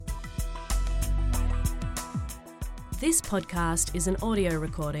This podcast is an audio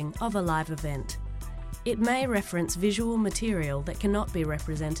recording of a live event. It may reference visual material that cannot be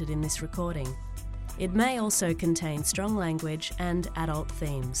represented in this recording. It may also contain strong language and adult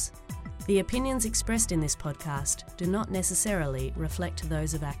themes. The opinions expressed in this podcast do not necessarily reflect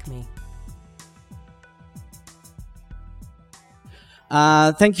those of ACME.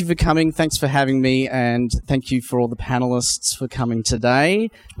 Thank you for coming. Thanks for having me, and thank you for all the panelists for coming today.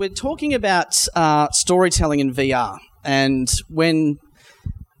 We're talking about storytelling in VR, and when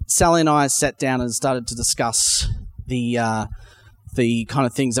Sally and I sat down and started to discuss the kind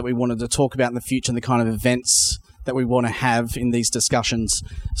of things that we wanted to talk about in the future and the kind of events that we want to have in these discussions,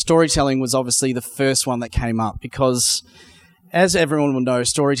 storytelling was obviously the first one that came up because, as everyone will know,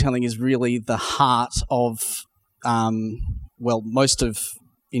 storytelling is really the heart of most of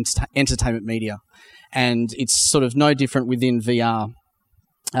entertainment media, and it's sort of no different within VR.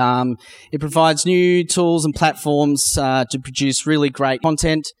 It provides new tools and platforms to produce really great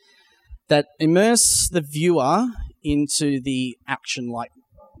content that immerse the viewer into the action like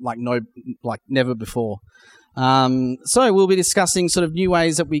never before. So we'll be discussing sort of new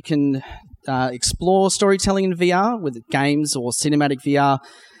ways that we can explore storytelling in VR with games or cinematic VR.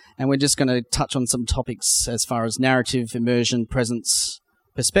 And we're just going to touch on some topics as far as narrative, immersion, presence,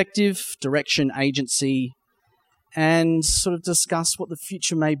 perspective, direction, agency, and sort of discuss what the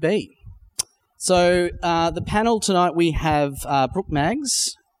future may be. So the panel tonight, we have Brooke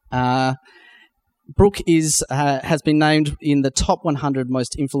Maggs. Brooke has been named in the top 100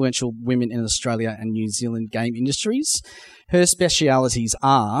 most influential women in Australia and New Zealand game industries. Her specialities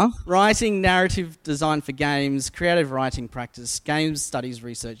are writing, narrative design for games, creative writing practice, games studies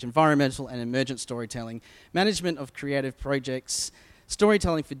research, environmental and emergent storytelling, management of creative projects,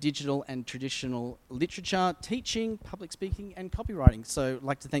 storytelling for digital and traditional literature, teaching, public speaking, and copywriting. So I'd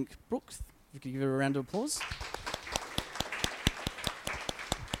like to thank Brooke. If you could give her a round of applause.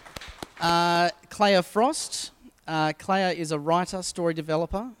 Claire Frost. Claire is a writer, story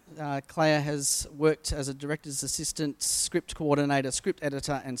developer. Claire has worked as a director's assistant, script coordinator, script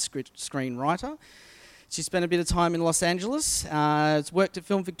editor, and screenwriter. She spent a bit of time in Los Angeles, has worked at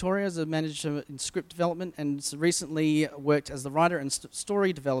Film Victoria as a manager in script development, and has recently worked as the writer and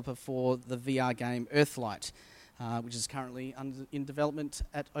story developer for the VR game Earthlight, which is currently in development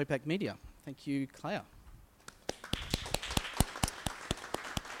at OPAC Media. Thank you, Claire.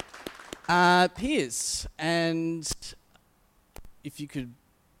 Piers, and if you could,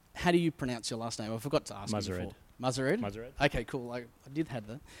 how do you pronounce your last name? I forgot to ask you before. Mazared? Mazared. Okay, cool. I did have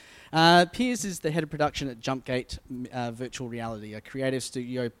that. Piers is the head of production at Jumpgate Virtual Reality, a creative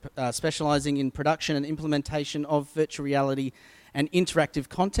studio specialising in production and implementation of virtual reality and interactive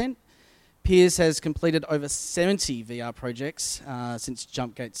content. Piers has completed over 70 VR projects since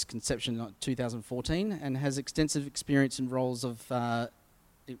Jumpgate's conception in 2014 and has extensive experience in roles of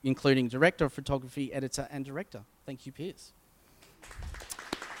including director of photography, editor, and director. Thank you, Piers.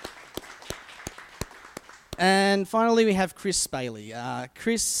 And finally, we have Chris Bailey.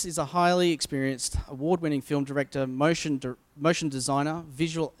 Chris is a highly experienced, award-winning film director, motion designer,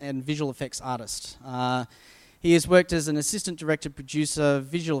 visual effects artist. He has worked as an assistant director, producer,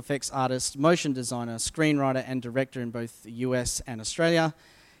 visual effects artist, motion designer, screenwriter, and director in both the US and Australia.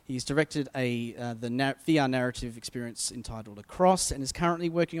 He's directed the VR narrative experience entitled Across and is currently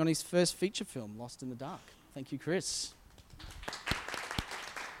working on his first feature film, Lost in the Dark. Thank you, Chris.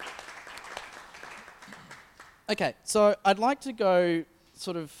 Okay, so I'd like to go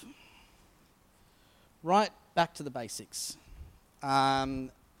sort of right back to the basics.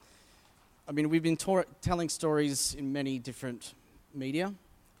 We've been telling stories in many different media.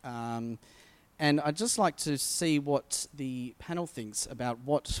 And I'd just like to see what the panel thinks about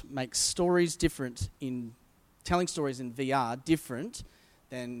what makes stories different in telling stories in VR different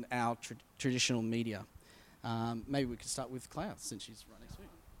than our traditional media. Maybe we could start with Claire, since she's right next to me.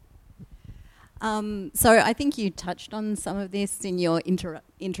 So I think you touched on some of this in your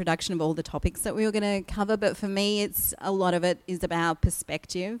introduction of all the topics that we were going to cover, but for me, a lot of it is about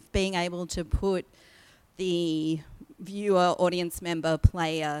perspective, being able to put the viewer, audience member,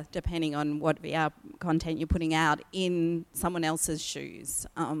 player, depending on what VR content you're putting out, in someone else's shoes,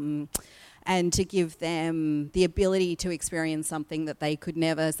 and to give them the ability to experience something that they could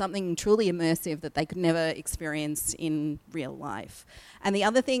never, something truly immersive that they could never experience in real life. And the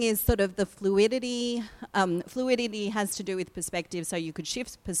other thing is sort of the fluidity. Fluidity has to do with perspective, so you could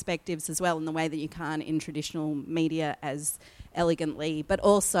shift perspectives as well in the way that you can in traditional media as elegantly, but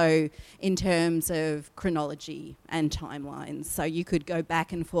also in terms of chronology and timelines. So you could go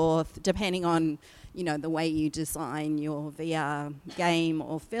back and forth depending on, the way you design your VR game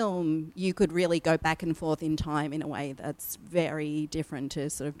or film. You you could really go back and forth in time in a way that's very different to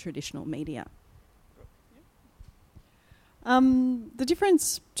sort of traditional media. The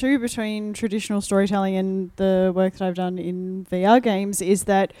difference too between traditional storytelling and the work that I've done in VR games is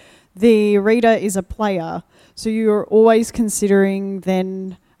that the reader is a player, so you're always considering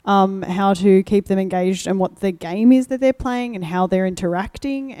then how to keep them engaged and what the game is that they're playing and how they're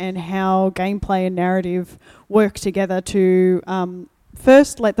interacting and how gameplay and narrative work together to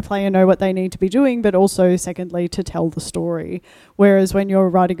first let the player know what they need to be doing, but also secondly to tell the story. Whereas when you're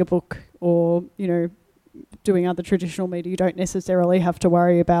writing a book or, doing other traditional media, you don't necessarily have to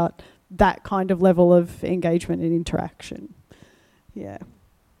worry about that kind of level of engagement and interaction. Yeah.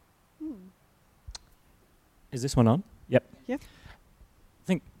 Is this one on? Yep. Yep. I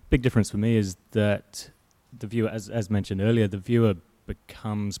think big difference for me is that the viewer, as mentioned earlier, the viewer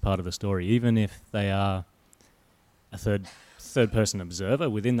becomes part of the story, even if they are a third person observer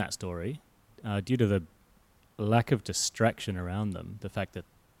within that story, due to the lack of distraction around them, the fact that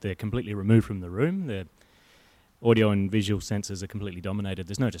they're completely removed from the room, their audio and visual senses are completely dominated,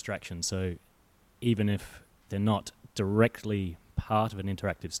 there's no distraction, so even if they're not directly part of an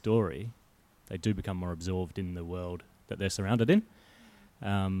interactive story, they do become more absorbed in the world that they're surrounded in.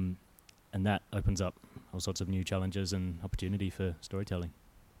 And that opens up all sorts of new challenges and opportunity for storytelling.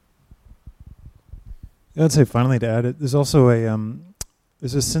 I'd say finally to add it, there's also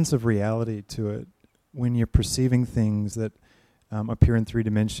there's a sense of reality to it when you're perceiving things that appear in 3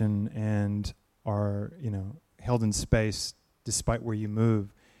 dimension and are, held in space despite where you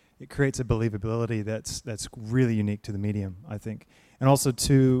move. It creates a believability that's really unique to the medium, I think. And also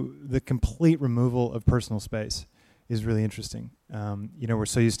to the complete removal of personal space is really interesting. We're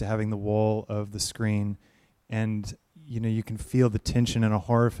so used to having the wall of the screen, and you can feel the tension in a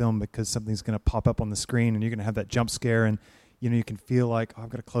horror film because something's going to pop up on the screen and you're going to have that jump scare, and you can feel like, I've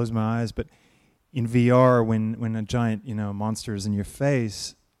got to close my eyes. But in VR, when a giant monster is in your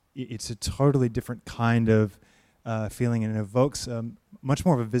face, it's a totally different kind of feeling, and it evokes much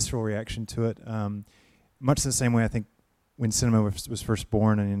more of a visceral reaction to it. Much the same way I think when cinema was first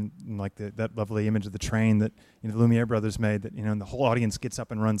born, and like that lovely image of the train that the Lumiere brothers made, that and the whole audience gets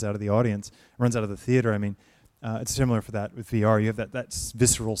up and runs out of the theater. I mean, it's similar for that with VR. You have that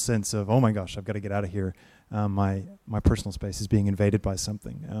visceral sense of, oh my gosh, I've got to get out of here. My personal space is being invaded by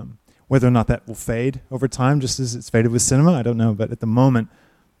something. Whether or not that will fade over time, just as it's faded with cinema, I don't know. But at the moment,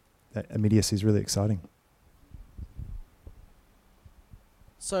 that immediacy is really exciting.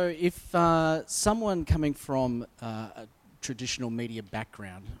 So if someone coming from a traditional media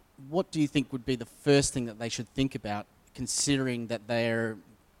background, what do you think would be the first thing that they should think about, considering that they're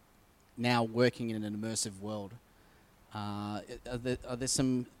now working in an immersive world? Are there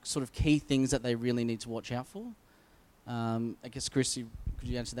some sort of key things that they really need to watch out for? I guess, Chris, could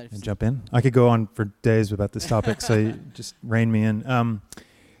you answer that? Jump in. I could go on for days about this topic, so you just rein me in.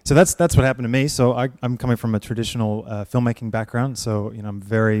 So that's what happened to me. So I'm coming from a traditional filmmaking background, so I'm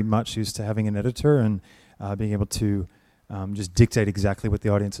very much used to having an editor and being able to just dictate exactly what the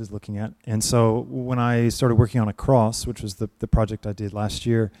audience is looking at. And so when I started working on Across, which was the project I did last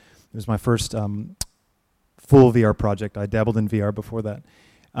year, it was my first full VR project. I dabbled in VR before that.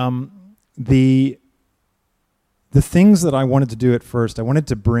 The things that I wanted to do at first, I wanted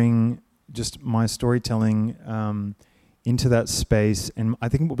to bring just my storytelling into that space, and I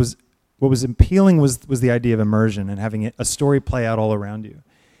think what was appealing was the idea of immersion and having a story play out all around you.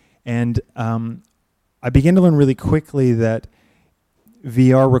 And I began to learn really quickly that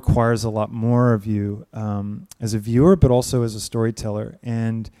VR requires a lot more of you as a viewer, but also as a storyteller.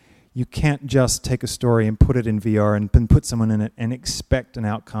 And you can't just take a story and put it in VR and then put someone in it and expect an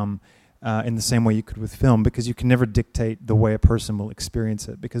outcome in the same way you could with film, because you can never dictate the way a person will experience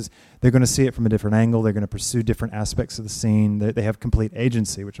it, because they're going to see it from a different angle, they're going to pursue different aspects of the scene, they have complete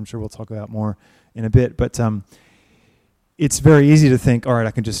agency, which I'm sure we'll talk about more in a bit. But it's very easy to think, all right,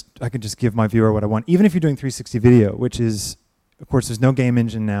 I can just give my viewer what I want, even if you're doing 360 video, which is, of course, there's no game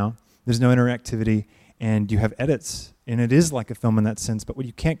engine now, there's no interactivity, and you have edits, and it is like a film in that sense, but what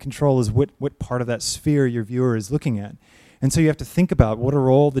you can't control is what part of that sphere your viewer is looking at. And so you have to think about, what are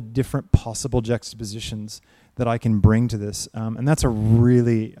all the different possible juxtapositions that I can bring to this? And that's a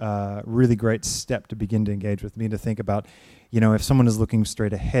really, really great step to begin to engage with me, to think about, if someone is looking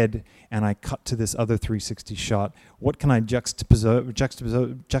straight ahead and I cut to this other 360 shot, what can I juxtapose?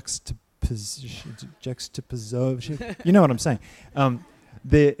 You know what I'm saying?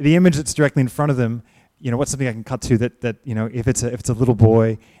 The image that's directly in front of them, what's something I can cut to that if it's a little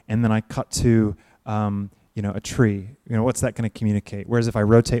boy, and then I cut to a tree, what's that going to communicate? Whereas if I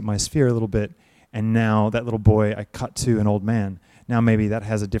rotate my sphere a little bit, and now that little boy, I cut to an old man, now maybe that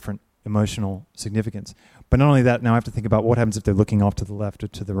has a different emotional significance. But not only that, now I have to think about what happens if they're looking off to the left or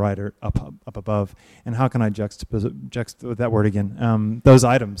to the right or up above, and how can I juxtapose that word again, those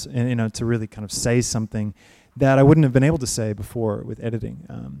items, and to really kind of say something that I wouldn't have been able to say before with editing.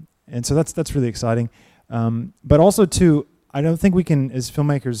 And so that's really exciting. But also too, I don't think we can, as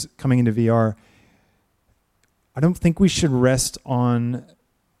filmmakers coming into VR, I don't think we should rest on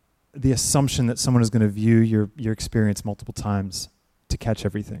the assumption that someone is going to view your experience multiple times to catch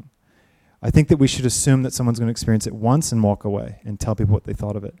everything. I think that we should assume that someone's going to experience it once and walk away and tell people what they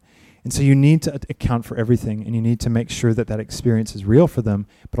thought of it. And so you need to account for everything, and you need to make sure that that experience is real for them,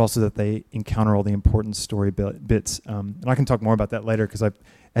 but also that they encounter all the important story bits. And I can talk more about that later because I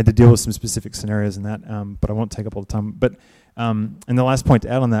had to deal with some specific scenarios in that, but I won't take up all the time. But and the last point to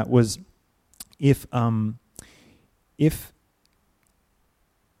add on that was if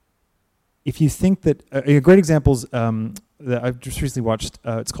you think that a great examples that I've just recently watched,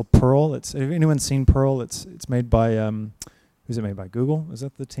 it's called Pearl. Have anyone seen Pearl? It's made by who's it made by? Google? Is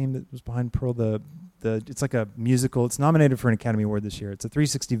that the team that was behind Pearl? It's like a musical. It's nominated for an Academy Award this year. It's a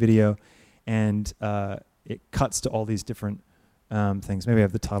 360 video, and it cuts to all these different things. Maybe I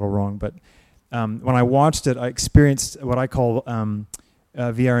have the title wrong, but when I watched it, I experienced what I call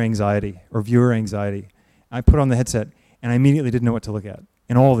VR anxiety or viewer anxiety. I put on the headset, and I immediately didn't know what to look at.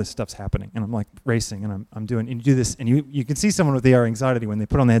 And all this stuff's happening, and I'm like racing, and I'm doing, and you do this, and you can see someone with VR anxiety when they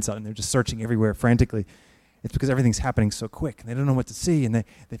put on the headset and they're just searching everywhere frantically. It's because everything's happening so quick, and they don't know what to see, and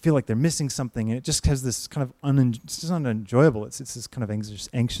they feel like they're missing something, and it just has this kind of it's just unenjoyable. It's this kind of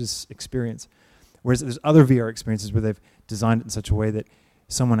anxious experience. Whereas there's other VR experiences where they've designed it in such a way that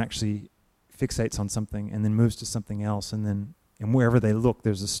someone actually fixates on something and then moves to something else, and wherever they look,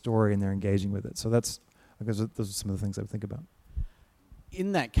 there's a story, and they're engaging with it. So those are some of the things I would think about.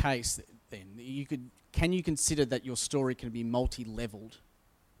 In that case, then, can you consider that your story can be multi-leveled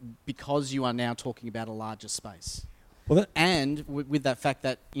because you are now talking about a larger space? Well, and with that fact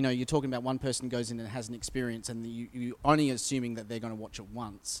that you're talking about one person goes in and has an experience, and you're only assuming that they're going to watch it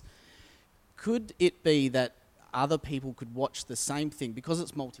once. Could it be that other people could watch the same thing because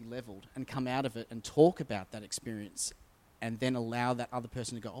it's multi-leveled and come out of it and talk about that experience, and then allow that other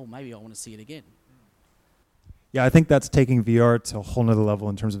person to go, oh, maybe I want to see it again? Yeah, I think that's taking VR to a whole nother level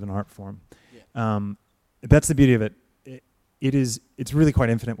in terms of an art form. Yeah. That's the beauty of it. It's really quite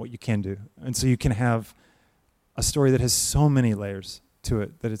infinite what you can do. And so you can have a story that has so many layers to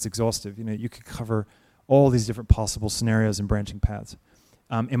it that it's exhaustive. You could cover all these different possible scenarios and branching paths.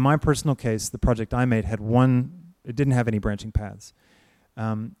 In my personal case, the project I made it didn't have any branching paths.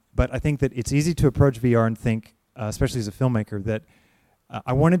 But I think that it's easy to approach VR and think, especially as a filmmaker, that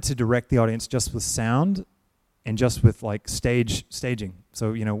I wanted to direct the audience just with sound and just with like staging.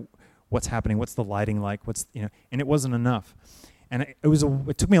 So, what's happening, what's the lighting like, and it wasn't enough. And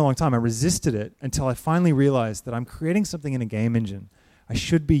it took me a long time. I resisted it until I finally realized that I'm creating something in a game engine. I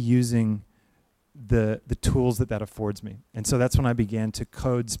should be using the tools that affords me. And so that's when I began to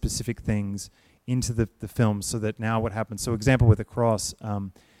code specific things into the film, so that now what happens. So example with Across,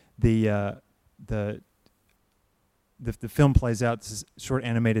 the film plays out this short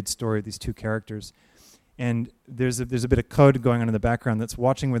animated story of these two characters. And there's a bit of code going on in the background that's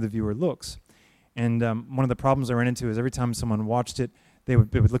watching where the viewer looks. And one of the problems I ran into is every time someone watched it, they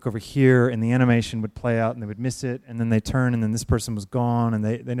would look over here, and the animation would play out, and they would miss it, and then they turn, and then this person was gone, and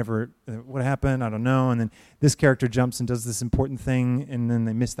they never, what happened? I don't know. And then this character jumps and does this important thing, and then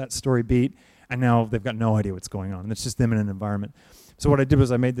they miss that story beat, and now they've got no idea what's going on. And it's just them in an environment. So what I did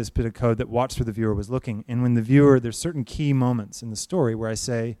was I made this bit of code that watched where the viewer was looking. And when the viewer, there's certain key moments in the story where I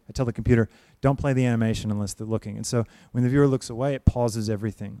tell the computer, don't play the animation unless they're looking. And so when the viewer looks away, it pauses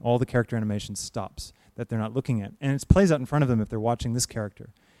everything. All the character animation stops that they're not looking at. And it plays out in front of them if they're watching this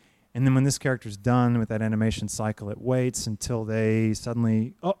character. And then when this character's done with that animation cycle, it waits until they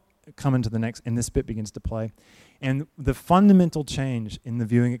suddenly come into the next, and this bit begins to play. And the fundamental change in the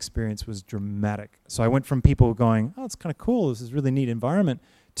viewing experience was dramatic. So I went from people going, oh, it's kind of cool, this is a really neat environment,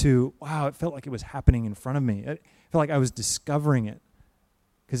 to, wow, it felt like it was happening in front of me. It felt like I was discovering it.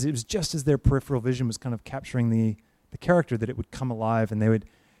 Because it was just as their peripheral vision was kind of capturing the character that it would come alive, and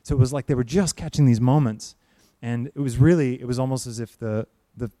so it was like they were just catching these moments. And it was almost as if the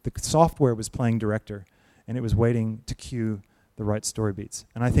software was playing director, and it was waiting to cue the right story beats.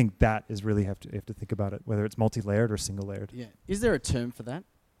 And I think that is really you have to think about it, whether it's multi-layered or single-layered. Yeah. Is there a term for that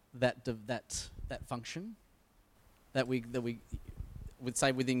function that we would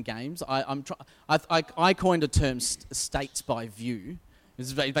say within games? I coined a term, states by view.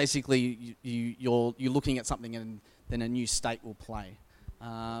 It's basically you're looking at something, and then a new state will play.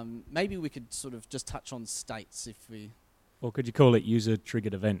 Maybe we could sort of just touch on states if we. Or could you call it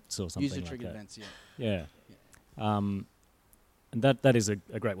user-triggered events or something like that? User-triggered events, yeah. Yeah. And that is a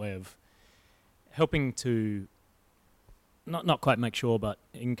great way of helping to not quite make sure, but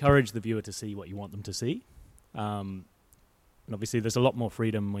encourage the viewer to see what you want them to see. And obviously there's a lot more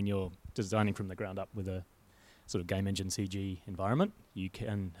freedom when you're designing from the ground up with a sort of game engine CG environment. You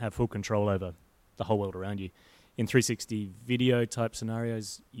can have full control over the whole world around you. In 360 video type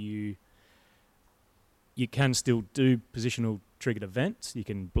scenarios, you can still do positional triggered events. You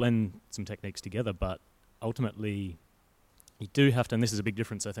can blend some techniques together, but ultimately you do have to, and this is a big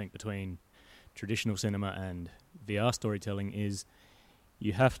difference I think between traditional cinema and VR storytelling, is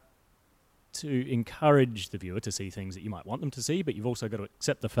you have to encourage the viewer to see things that you might want them to see, but you've also got to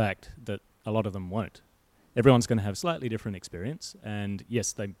accept the fact that a lot of them won't. Everyone's going to have slightly different experience, and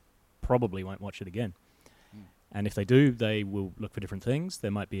yes, they probably won't watch it again. And if they do, they will look for different things.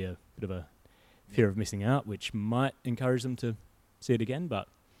 There might be a bit of a fear of missing out, which might encourage them to see it again. But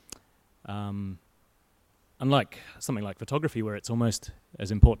unlike something like photography, where it's almost as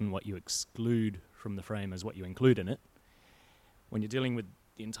important what you exclude from the frame as what you include in it, when you're dealing with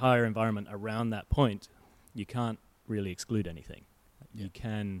the entire environment around that point, you can't really exclude anything. Yeah. You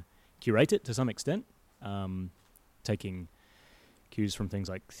can curate it to some extent, taking cues from things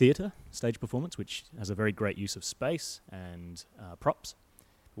like theatre, stage performance, which has a very great use of space and props.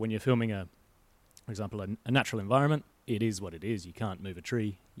 But when you're filming, for example, a natural environment, it is what it is. You can't move a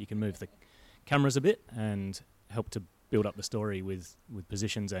tree. You can move the cameras a bit and help to build up the story with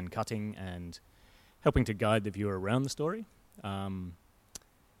positions and cutting and helping to guide the viewer around the story.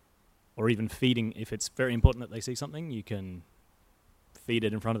 Or even feeding, if it's very important that they see something, you can feed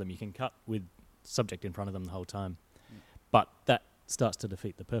it in front of them. You can cut with subject in front of them the whole time. But that starts to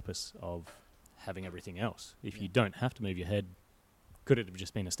defeat the purpose of having everything else. If you don't have to move your head, could it have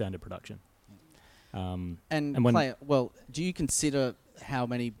just been a standard production? And when do you consider how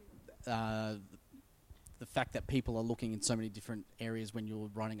many, the fact that people are looking in so many different areas when you're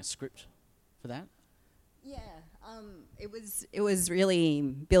writing a script for that? Yeah, it was really,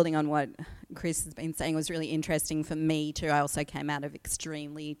 building on what Chris has been saying, was really interesting for me too. I also came out of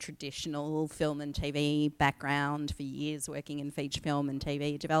extremely traditional film and TV background for years, working in feature film and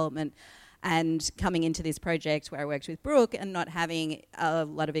TV development, and coming into this project where I worked with Brooke and not having a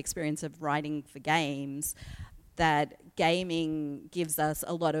lot of experience of writing for games, that gaming gives us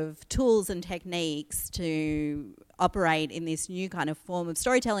a lot of tools and techniques to operate in this new kind of form of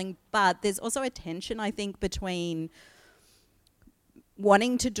storytelling. But there's also a tension, I think, between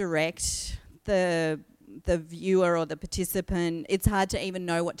wanting to direct the viewer or the participant. It's hard to even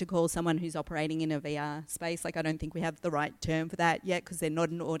know what to call someone who's operating in a VR space. Like, I don't think we have the right term for that yet, because they're not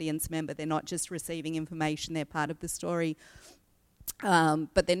an audience member. They're not just receiving information. They're part of the story.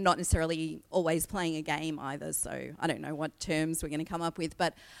 But they're not necessarily always playing a game either, so I don't know what terms we're going to come up with.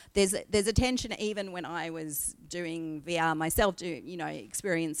 But there's a tension even when I was doing VR myself,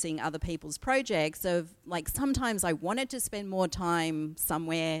 experiencing other people's projects, of like sometimes I wanted to spend more time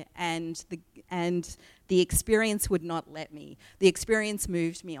somewhere and the experience would not let me. The experience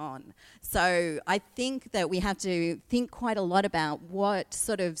moved me on. So I think that we have to think quite a lot about what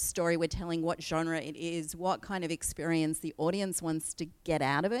sort of story we're telling, what genre it is, what kind of experience the audience wants to get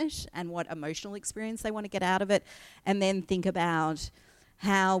out of it, and what emotional experience they want to get out of it, and then think about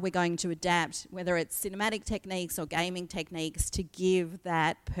how we're going to adapt, whether it's cinematic techniques or gaming techniques, to give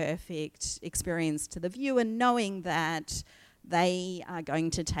that perfect experience to the viewer, knowing that they are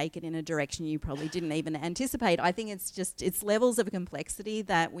going to take it in a direction you probably didn't even anticipate. I think it's levels of complexity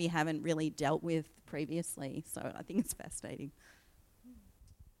that we haven't really dealt with previously. So I think it's fascinating.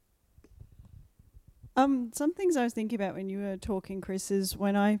 Some things I was thinking about when you were talking, Chris, is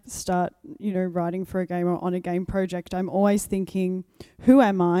when I start, writing for a game or on a game project, I'm always thinking, who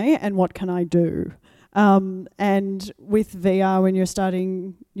am I and what can I do? And with VR, when you're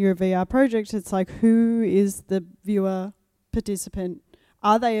starting your VR project, it's like, who is the viewer participant?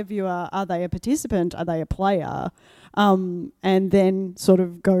 Are they a viewer? Are they a participant? Are they a player? And then sort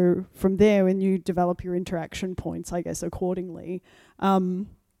of go from there when you develop your interaction points, I guess, accordingly. And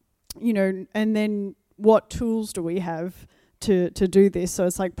then what tools do we have to do this? So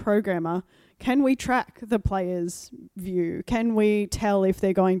it's like, programmer, can we track the player's view? Can we tell if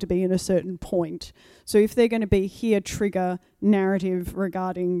they're going to be in a certain point? So if they're going to be here, trigger narrative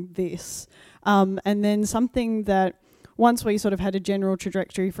regarding this. And then something that, once we sort of had a general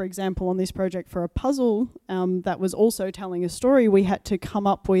trajectory, for example, on this project for a puzzle that was also telling a story, we had to come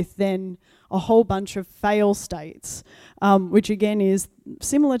up with then a whole bunch of fail states, which again is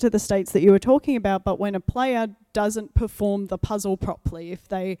similar to the states that you were talking about, but when a player doesn't perform the puzzle properly, if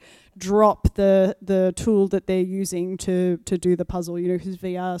they drop the tool that they're using to do the puzzle, because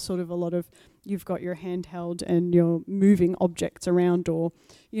VR sort of a lot of, you've got your handheld and you're moving objects around or,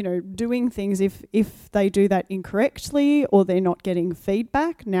 doing things. If they do that incorrectly or they're not getting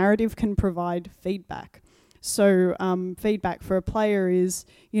feedback, narrative can provide feedback. So feedback for a player is,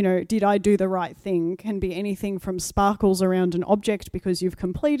 did I do the right thing? Can be anything from sparkles around an object because you've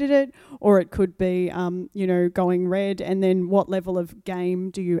completed it, or it could be, going red, and then what level of game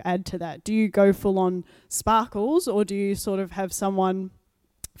do you add to that? Do you go full on sparkles, or do you sort of have someone,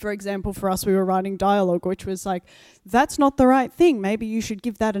 for example, for us, we were writing dialogue, which was like, that's not the right thing. Maybe you should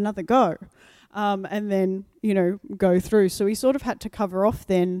give that another go. And then, go through. So we sort of had to cover off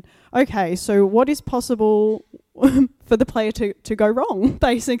then, okay, so what is possible for the player to go wrong?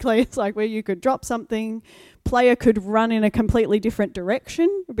 Basically, it's like where you could drop something, player could run in a completely different direction.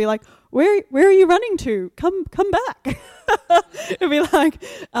 It'd be like, where are you running to? Come back. It'd be like,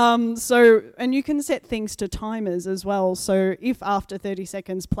 and you can set things to timers as well. So if after 30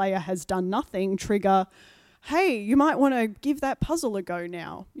 seconds player has done nothing, trigger, hey, you might want to give that puzzle a go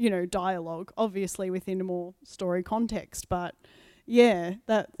now, dialogue, obviously within a more story context. But yeah,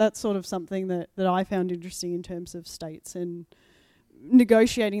 that's sort of something that I found interesting in terms of states and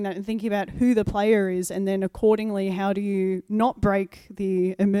negotiating that and thinking about who the player is, and then accordingly, how do you not break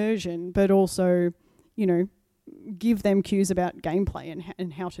the immersion, but also, give them cues about gameplay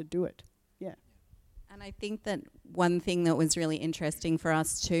and how to do it. Yeah. And I think that one thing that was really interesting for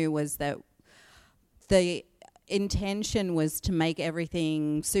us too was that the intention was to make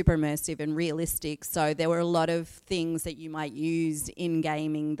everything super immersive and realistic. So there were a lot of things that you might use in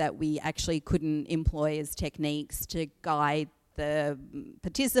gaming that we actually couldn't employ as techniques to guide the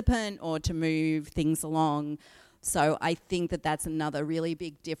participant or to move things along. So I think that that's another really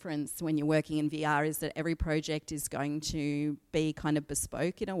big difference when you're working in VR, is that every project is going to be kind of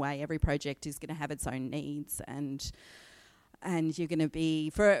bespoke in a way. Every project is going to have its own needs, and you're going to be,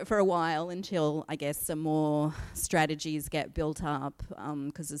 for a while, until, I guess, some more strategies get built up,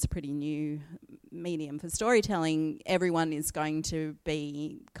 because it's a pretty new medium for storytelling, everyone is going to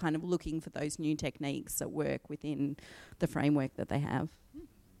be kind of looking for those new techniques that work within the framework that they have.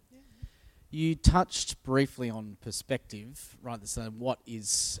 You touched briefly on perspective, right? So what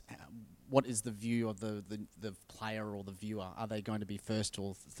is the view of the player or the viewer? Are they going to be first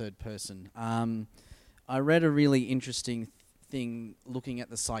or third person? I read a really interesting thing looking at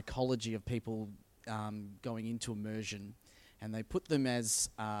the psychology of people going into immersion, and they put them as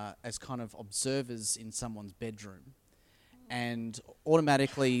kind of observers in someone's bedroom, and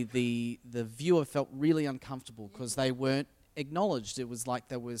automatically the viewer felt really uncomfortable because they weren't acknowledged. It was like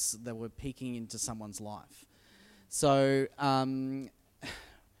they were peeking into someone's life. So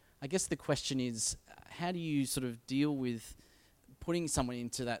I guess the question is, how do you sort of deal with putting someone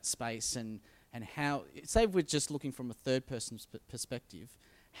into that space, and how, say if we're just looking from a third person's perspective,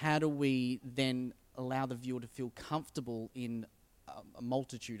 how do we then allow the viewer to feel comfortable in a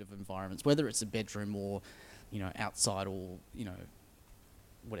multitude of environments, whether it's a bedroom or, outside or,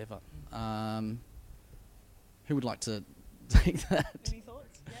 whatever. Who would like to take that? Any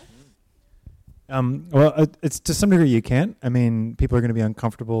thoughts? Well, it's to some degree you can. I mean, people are going to be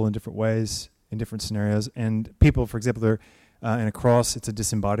uncomfortable in different ways, in different scenarios. And people, for example, they're in a cross, it's a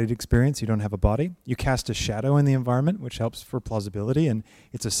disembodied experience. You don't have a body. You cast a shadow in the environment, which helps for plausibility. And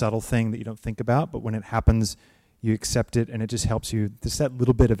it's a subtle thing that you don't think about. But when it happens, you accept it, and it just helps you. There's that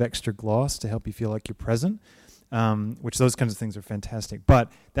little bit of extra gloss to help you feel like you're present, which those kinds of things are fantastic.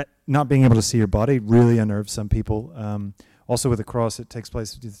 But that not being able to see your body really unnerves some people. Also with a cross, it takes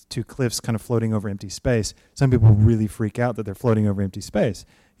place with two cliffs kind of floating over empty space. Some people really freak out that they're floating over empty space.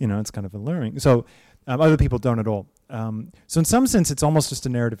 It's kind of alluring. So other people don't at all. So in some sense, it's almost just a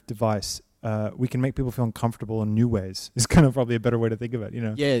narrative device. We can make people feel uncomfortable in new ways. Is kind of probably a better way to think of it,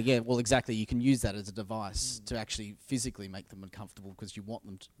 Yeah. Well, exactly. You can use that as a device to actually physically make them uncomfortable because you want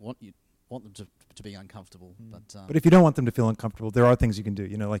them to be uncomfortable. But if you don't want them to feel uncomfortable, there are things you can do.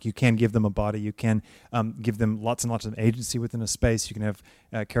 Like you can give them a body. You can give them lots and lots of agency within a space. You can have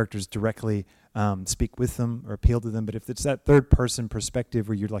characters directly speak with them or appeal to them. But if it's that third person perspective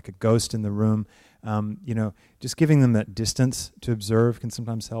where you're like a ghost in the room, just giving them that distance to observe can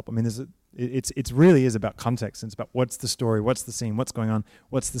sometimes help. I mean, it really is about context. It's about what's the story, what's the scene, what's going on,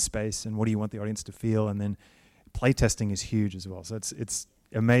 what's the space, and what do you want the audience to feel. And then playtesting is huge as well. So it's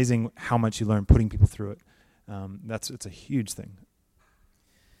amazing how much you learn putting people through it. It's a huge thing.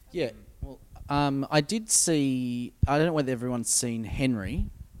 Yeah. Well, I did see. I don't know whether everyone's seen Henry,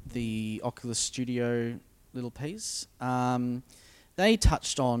 the Oculus Studio little piece, they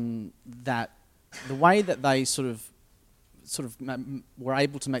touched on that the way that they sort of were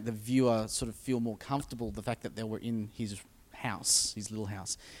able to make the viewer sort of feel more comfortable, the fact that they were in his house, his little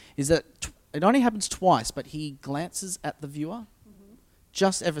house, is that it only happens twice, but he glances at the viewer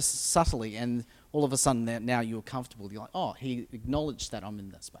just ever subtly, and all of a sudden now you're comfortable. You're like, oh, he acknowledged that I'm in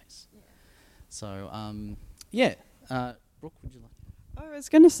that space. Yeah. So, Brooke, would you like? I was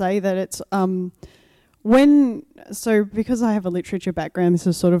going to say that it's because I have a literature background, this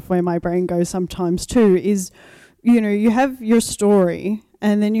is sort of where my brain goes sometimes too, is, you have your story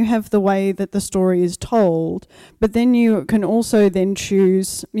and then you have the way that the story is told, but then you can also then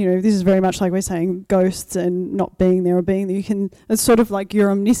choose, this is very much like we're saying ghosts and not being there or being there. It's sort of like your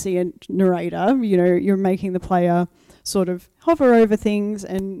omniscient narrator, you're making the player sort of hover over things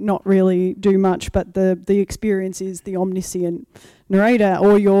and not really do much, but the experience is the omniscient narrator,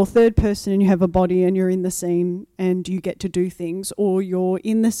 or you're third person and you have a body and you're in the scene and you get to do things, or you're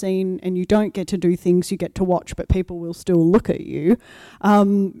in the scene and you don't get to do things, you get to watch, but people will still look at you.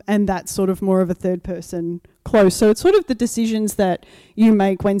 And that's sort of more of a third person close. So it's sort of the decisions that you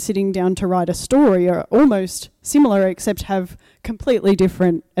make when sitting down to write a story are almost similar, except have completely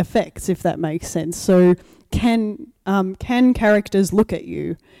different effects, if that makes sense. So can characters look at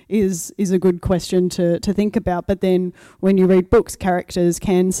you is a good question to think about. But then when you read books, characters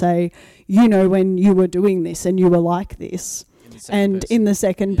can say, when you were doing this and you were like this, in the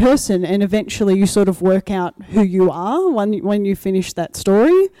second person, and eventually you sort of work out who you are when you finish that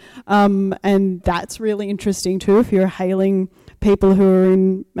story. And that's really interesting too, if you're hailing people who are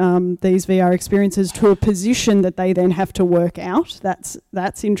in these VR experiences to a position that they then have to work out.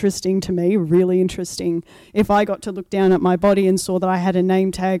 That's interesting to me, really interesting. If I got to look down at my body and saw that I had a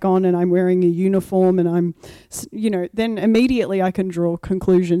name tag on and I'm wearing a uniform and I'm, then immediately I can draw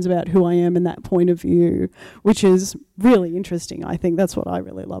conclusions about who I am in that point of view, which is really interesting. I think that's what I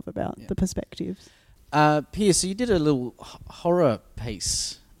really love about the perspectives. Pia, so you did a little horror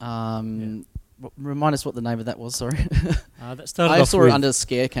piece. Remind us what the name of that was, sorry. That started I off saw it under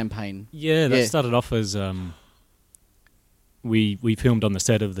Scare Campaign. Yeah, that started off as we filmed on the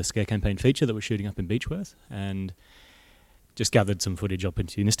set of the Scare Campaign feature that we're shooting up in Beechworth, and just gathered some footage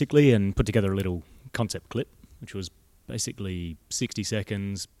opportunistically and put together a little concept clip, which was basically 60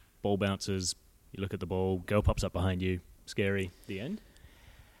 seconds, ball bounces, you look at the ball, girl pops up behind you, scary, the end.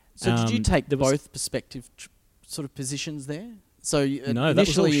 So did you take both perspective sort of positions there? So no, that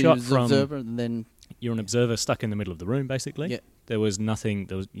was all shot from observer, and then you're an observer stuck in the middle of the room, basically. Yeah. There was nothing.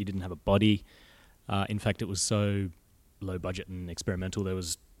 You didn't have a body. In fact, it was so low budget and experimental. There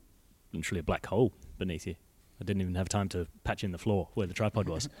was literally a black hole beneath you. I didn't even have time to patch in the floor where the tripod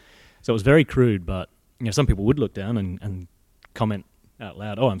was. So it was very crude. But some people would look down and comment out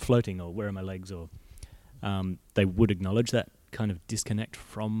loud, "Oh, I'm floating," or "Where are my legs?" Or they would acknowledge that kind of disconnect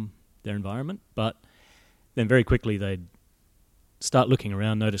from their environment. But then very quickly they'd start looking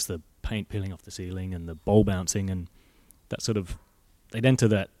around, notice the paint peeling off the ceiling and the ball bouncing, and that sort of, they'd enter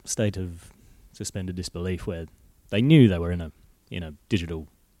that state of suspended disbelief where they knew they were in a digital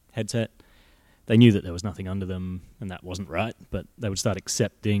headset. They knew that there was nothing under them and that wasn't right, but they would start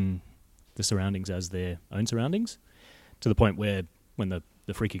accepting the surroundings as their own surroundings, to the point where when the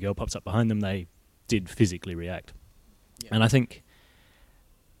freaky girl pops up behind them, they did physically react. Yeah. And I think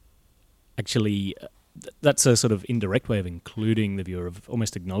actually that's a sort of indirect way of including the viewer, of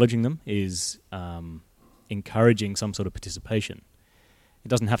almost acknowledging them, is encouraging some sort of participation. It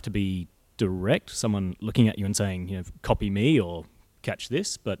doesn't have to be direct, someone looking at you and saying, copy me or catch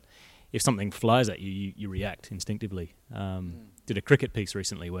this, but if something flies at you, you react instinctively. Did a cricket piece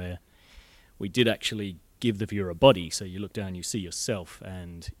recently where we did actually give the viewer a body, so you look down, you see yourself,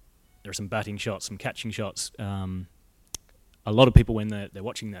 and there are some batting shots, some catching shots. A lot of people, when they're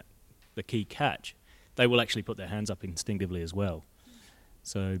watching the key catch, they will actually put their hands up instinctively as well.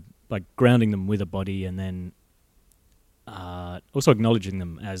 So by grounding them with a body and then also acknowledging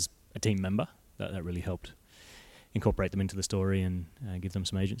them as a team member, that really helped incorporate them into the story and give them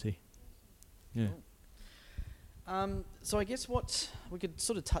some agency. Yeah. So I guess what we could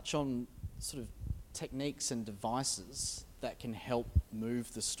sort of touch on, sort of techniques and devices that can help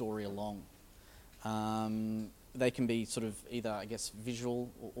move the story along. They can be sort of either, I guess,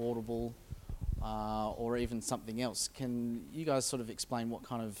 visual or audible, or even something else. Can you guys sort of explain what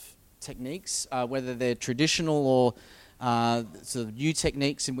kind of techniques, whether they're traditional or sort of new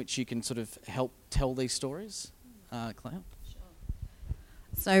techniques in which you can sort of help tell these stories? Claire?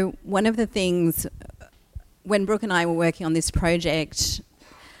 So one of the things, when Brooke and I were working on this project,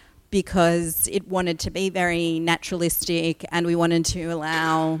 because it wanted to be very naturalistic, and we wanted to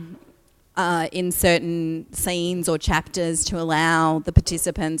allow in certain scenes or chapters to allow the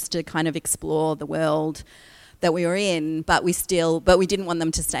participants to kind of explore the world that we were in, but we didn't want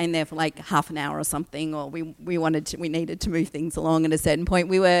them to stay in there for like half an hour or something, or we needed to move things along at a certain point.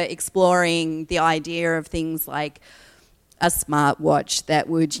 We were exploring the idea of things like a smartwatch that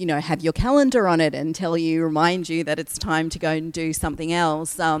would, have your calendar on it and remind you that it's time to go and do something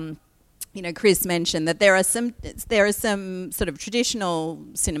else. Chris mentioned that there are some sort of traditional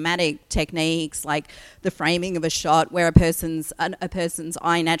cinematic techniques, like the framing of a shot, where a person's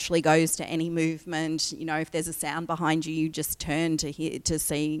eye naturally goes to any movement. If there's a sound behind you, you just turn to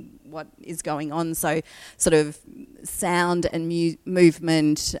see what is going on. So, sort of sound and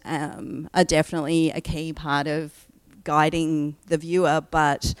movement are definitely a key part of guiding the viewer,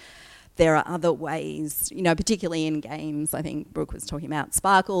 but there are other ways, particularly in games. I think Brooke was talking about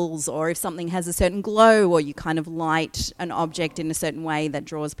sparkles, or if something has a certain glow, or you kind of light an object in a certain way that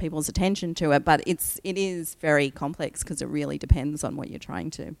draws people's attention to it. But it is very complex because it really depends on what you're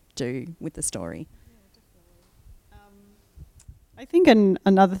trying to do with the story. I think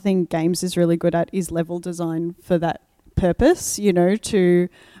another thing games is really good at is level design for that purpose,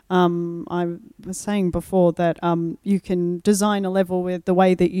 I was saying before that you can design a level with the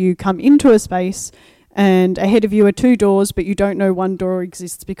way that you come into a space, and ahead of you are 2 doors, but you don't know one door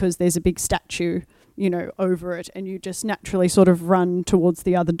exists because there's a big statue, over it, and you just naturally sort of run towards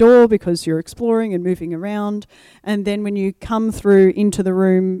the other door because you're exploring and moving around. And then when you come through into the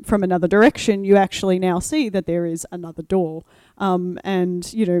room from another direction, you actually now see that there is another door.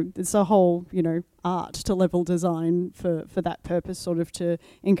 And, it's a whole, art to level design for that purpose, sort of to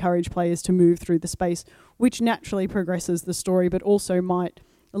encourage players to move through the space, which naturally progresses the story, but also might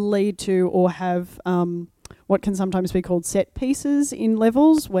lead to or have what can sometimes be called set pieces in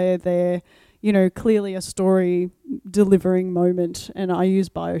levels, where they're, clearly a story delivering moment. And I use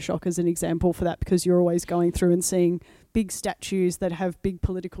BioShock as an example for that, because you're always going through and seeing big statues that have big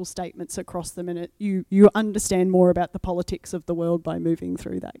political statements across them, and you understand more about the politics of the world by moving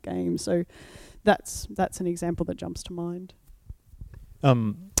through that game. So that's an example that jumps to mind.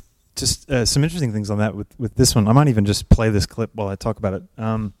 Just some interesting things on that with this one. I might even just play this clip while I talk about it.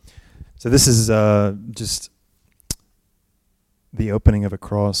 So this is just the opening of a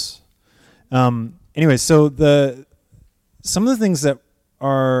cross. Anyway, so some of the things that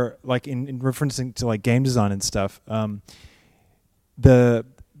are like in referencing to like game design and stuff, the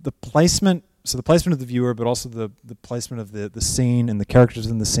placement, so the placement of the viewer, but also the placement of the scene and the characters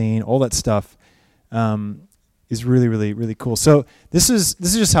in the scene, all that stuff is really, really, really cool. So this is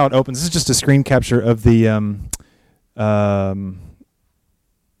just how it opens. This is just a screen capture of the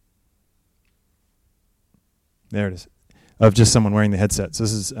there it is, of just someone wearing the headset. So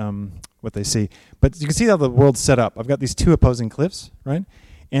this is what they see. But you can see how the world's set up. I've got these 2 opposing cliffs, right?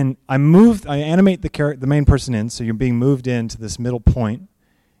 And I animate the main person in, so you're being moved into this middle point,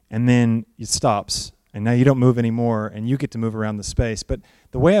 and then it stops, and now you don't move anymore, and you get to move around the space. But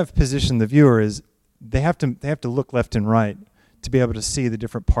the way I've positioned the viewer is they have to look left and right to be able to see the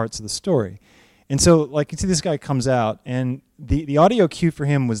different parts of the story. And so, like, you see this guy comes out, and the audio cue for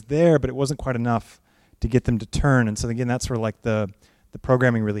him was there, but it wasn't quite enough to get them to turn. And so again, that's where like the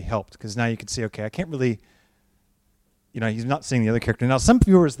programming really helped, because now you can see, okay, I can't really, he's not seeing the other character. Now some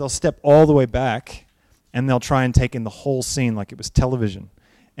viewers, they'll step all the way back and they'll try and take in the whole scene like it was television,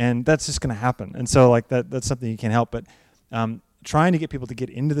 and that's just going to happen. And so like that's something you can't help, but trying to get people to get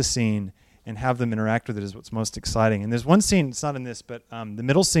into the scene and have them interact with it is what's most exciting. And there's one scene, it's not in this, but the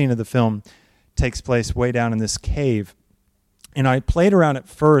middle scene of the film takes place way down in this cave, and I played around at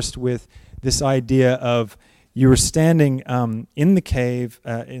first with this idea of you were standing in the cave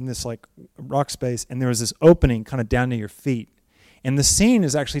in this like rock space, and there was this opening kind of down to your feet, and the scene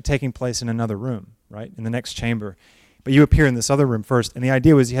is actually taking place in another room, right, in the next chamber, but you appear in this other room first. And the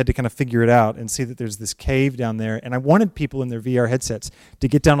idea was you had to kind of figure it out and see that there's this cave down there, and I wanted people in their VR headsets to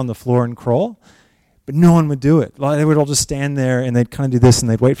get down on the floor and crawl, but no one would do it. They would all just stand there, and they'd kind of do this, and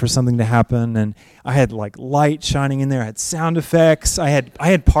they'd wait for something to happen. And I had like light shining in there. I had sound effects. I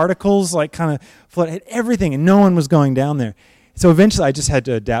had particles like kind of float. I had everything, and no one was going down there. So eventually, I just had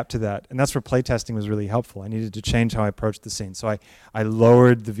to adapt to that, and that's where playtesting was really helpful. I needed to change how I approached the scene. So I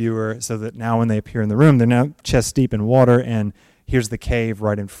lowered the viewer so that now when they appear in the room, they're now chest deep in water, and here's the cave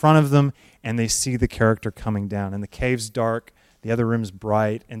right in front of them, and they see the character coming down. And the cave's dark. The other room's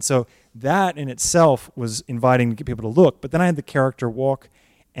bright. And so that in itself was inviting to get people to look. But then I had the character walk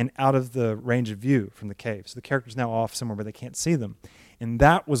and out of the range of view from the cave. So the character's now off somewhere where they can't see them. And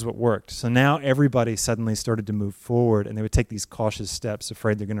that was what worked. So now everybody suddenly started to move forward, and they would take these cautious steps,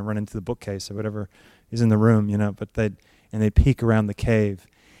 afraid they're going to run into the bookcase or whatever is in the room, but they'd peek around the cave.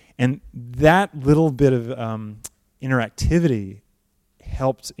 And that little bit of interactivity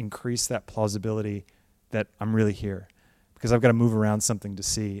helped increase that plausibility that I'm really here, because I've got to move around something to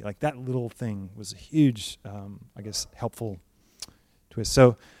see. Like, that little thing was a huge, helpful twist.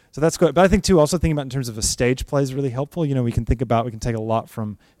 So that's good. But I think, too, also thinking about in terms of a stage play is really helpful. We can take a lot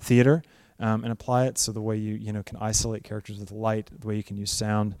from theater and apply it. So the way you can isolate characters with light, the way you can use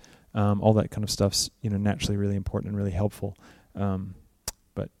sound, all that kind of stuff's naturally really important and really helpful.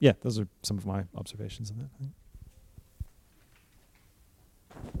 But yeah, those are some of my observations on that.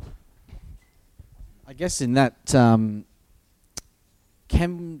 I guess in that,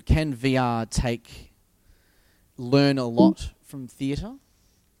 can VR learn a lot from theatre?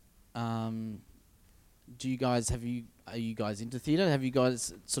 Are you guys into theatre? Have you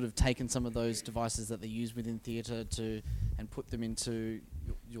guys sort of taken some of those devices that they use within theatre and put them into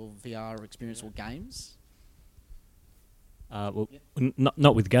your VR experience or games?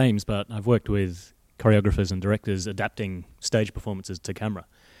 Not with games, but I've worked with choreographers and directors adapting stage performances to camera.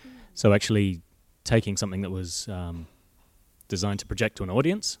 So actually taking something that was designed to project to an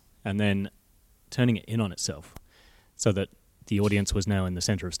audience and then turning it in on itself so that the audience was now in the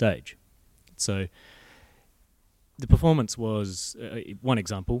center of stage. So the performance was one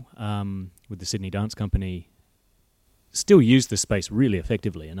example with the Sydney Dance Company. Still used the space really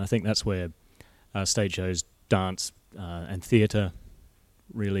effectively, and I think that's where stage shows, dance and theatre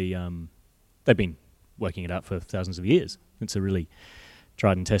really, they've been working it out for thousands of years. It's a really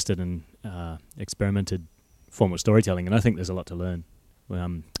tried and tested and experimented form of storytelling, and I think there's a lot to learn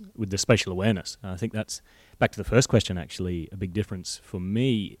with the spatial awareness. I think that's, back to the first question actually, a big difference for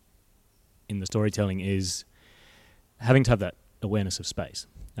me in the storytelling is having to have that awareness of space,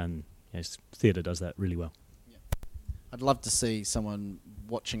 and yes, theatre does that really well. Yeah. I'd love to see someone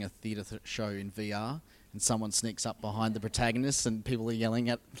watching a theatre show in VR and someone sneaks up behind the protagonist and people are yelling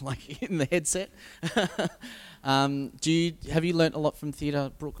at, like, in the headset. Have you learnt a lot from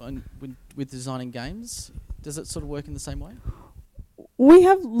theatre, Brooke, with designing games? Does it sort of work in the same way? We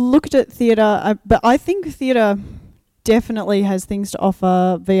have looked at theatre, but I think theatre definitely has things to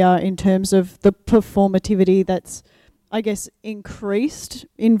offer VR in terms of the performativity that's, I guess, increased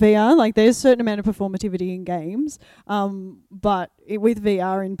in VR. Like, there's a certain amount of performativity in games, but with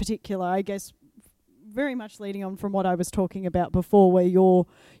VR in particular, I guess, very much leading on from what I was talking about before, where you're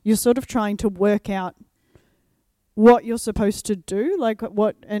sort of trying to work out what you're supposed to do, like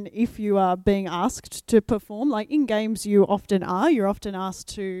what, and if you are being asked to perform. Like, in games you're often asked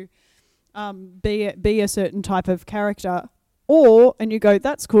to be a certain type of character, and you go,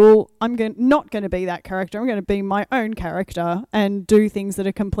 that's cool, I'm not going to be that character, I'm going to be my own character and do things that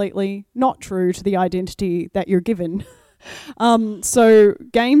are completely not true to the identity that you're given. So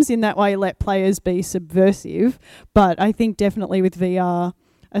games in that way let players be subversive, but I think definitely with VR,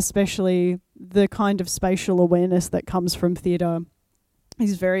 especially the kind of spatial awareness that comes from theatre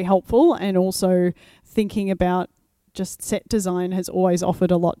is very helpful, and also thinking about just set design has always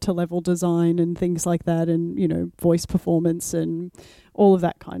offered a lot to level design and things like that, and voice performance and all of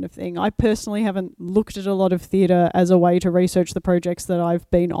that kind of thing. I personally haven't looked at a lot of theatre as a way to research the projects that I've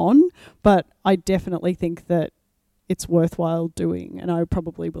been on, but I definitely think that it's worthwhile doing, and I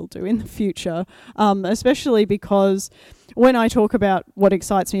probably will do in the future, especially because when I talk about what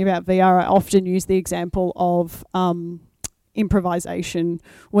excites me about VR, I often use the example of improvisation,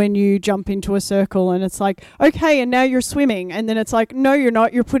 when you jump into a circle and it's like, okay, and now you're swimming, and then it's like, no you're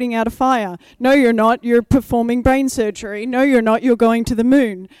not, you're putting out a fire, no you're not, you're performing brain surgery, no you're not, you're going to the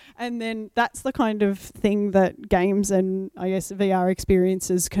moon. And then that's the kind of thing that games and I guess VR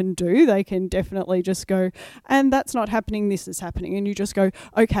experiences can do. They can definitely just go, and that's not happening, this is happening, and you just go,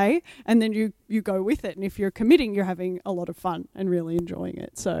 okay, and then you go with it, and if you're committing, you're having a lot of fun and really enjoying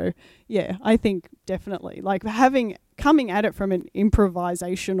it. So yeah, I think definitely like coming at it from an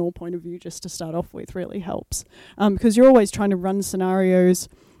improvisational point of view, just to start off with, really helps, because you're always trying to run scenarios,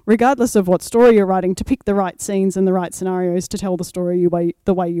 regardless of what story you're writing, to pick the right scenes and the right scenarios to tell the story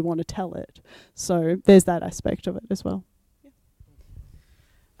the way you want to tell it. So there's that aspect of it as well.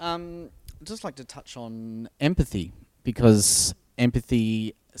 I'd just like to touch on empathy, because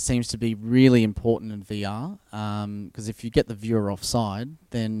empathy seems to be really important in VR, because if you get the viewer offside,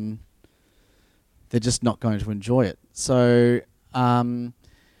 then they're just not going to enjoy it. So how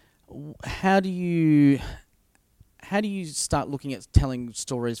do you start looking at telling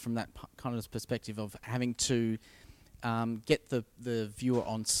stories from that kind of perspective of having to get the viewer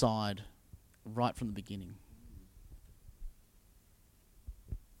on side right from the beginning?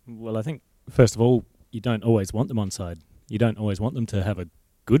 Well, I think, first of all, you don't always want them on side. You don't always want them to have a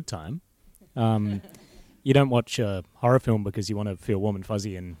good time. You don't watch a horror film because you want to feel warm and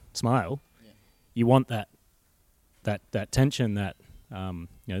fuzzy and smile. Yeah. You want that tension, that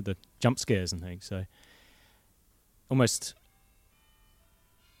the jump scares and things. So almost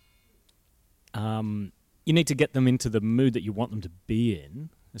you need to get them into the mood that you want them to be in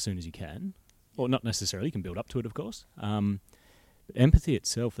as soon as you can. Or not necessarily. You can build up to it, of course. Empathy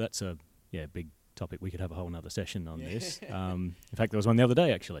itself, that's a big topic. We could have a whole nother session on this. In fact, there was one the other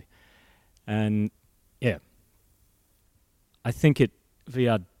day, actually. And, I think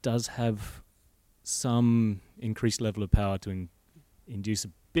VR does have some increased level of power to induce a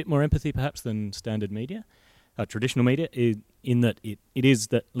bit more empathy, perhaps, than standard media, traditional media, in that it is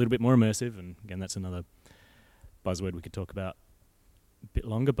that little bit more immersive. And, again, that's another buzzword we could talk about a bit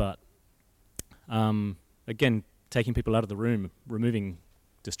longer. But, again, taking people out of the room, removing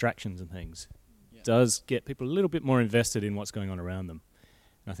distractions and things, does get people a little bit more invested in what's going on around them.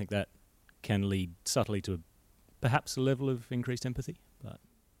 And I think that can lead subtly to perhaps a level of increased empathy. But,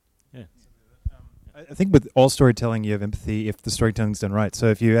 yeah. I think with all storytelling, you have empathy if the storytelling's done right. So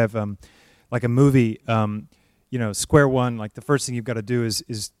if you have, like a movie, square one, like the first thing you've got to do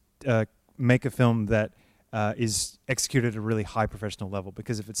is make a film that is executed at a really high professional level.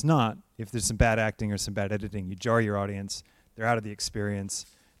 Because if it's not, if there's some bad acting or some bad editing, you jar your audience, they're out of the experience,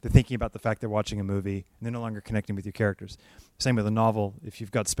 they're thinking about the fact they're watching a movie, and they're no longer connecting with your characters. Same with a novel. If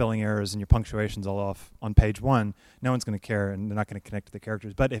you've got spelling errors and your punctuation's all off on page one, no one's going to care and they're not going to connect to the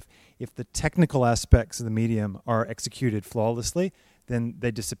characters. But if the technical aspects of the medium are executed flawlessly, then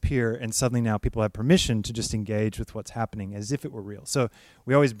they disappear, and suddenly now people have permission to just engage with what's happening as if it were real. So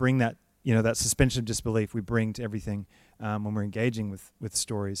we always bring that, that suspension of disbelief we bring to everything when we're engaging with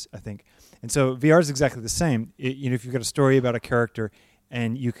stories, I think. And so VR is exactly the same. If you've got a story about a character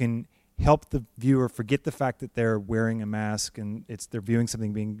and you can help the viewer forget the fact that they're wearing a mask and they're viewing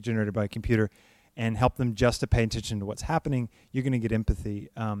something being generated by a computer, and help them just to pay attention to what's happening, you're going to get empathy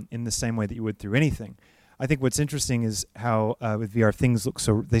in the same way that you would through anything. I think what's interesting is how with VR things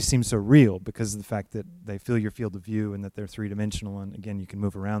they seem so real because of the fact that they fill your field of view and that they're three-dimensional, and again, you can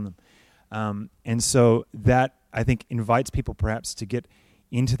move around them. And so that, I think, invites people perhaps to get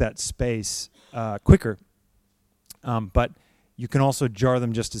into that space quicker. But you can also jar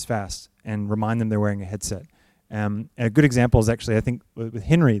them just as fast and remind them they're wearing a headset. And a good example is actually, I think, with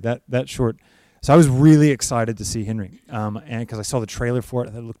Henry, that short. So I was really excited to see Henry, and because I saw the trailer for it,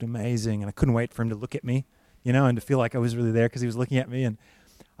 I thought it looked amazing, and I couldn't wait for him to look at me, and to feel like I was really there because he was looking at me. And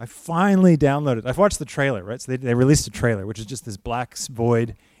I finally downloaded. I've watched the trailer, right? So they released a trailer, which is just this black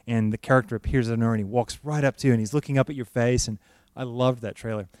void, and the character appears out of nowhere, and he walks right up to you, and he's looking up at your face, and I loved that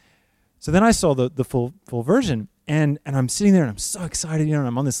trailer. So then I saw the full version, and I'm sitting there, and I'm so excited, and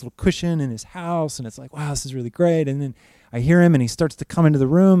I'm on this little cushion in his house, and it's like, wow, this is really great. And then I hear him, and he starts to come into the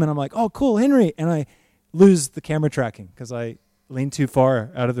room, and I'm like, oh, cool, Henry. And I lose the camera tracking because I lean too far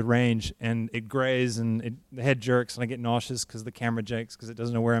out of the range, and it grays, and the head jerks, and I get nauseous because the camera jakes because it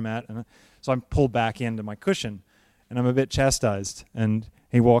doesn't know where I'm at. And so I'm pulled back into my cushion, and I'm a bit chastised. And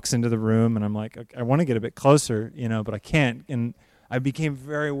he walks into the room, and I'm like, I want to get a bit closer, but I can't. And I became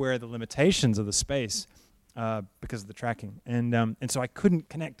very aware of the limitations of the space because of the tracking. And so I couldn't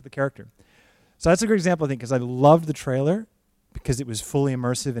connect to the character. So that's a great example, I think, because I loved the trailer because it was fully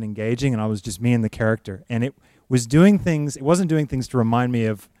immersive and engaging, and I was just me and the character. And it was doing things, it wasn't doing things to remind me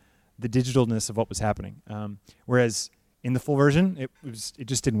of the digitalness of what was happening. Whereas in the full version, it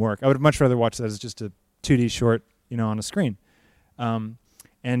just didn't work. I would much rather watch that as just a 2D short, on a screen.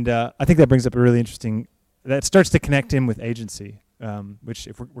 And I think that brings up a really interesting, that starts to connect in with agency. Which,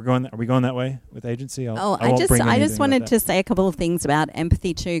 if we're going, are we going that way with agency? I just wanted to say a couple of things about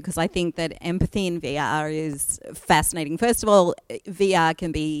empathy too, because I think that empathy in VR is fascinating. First of all, VR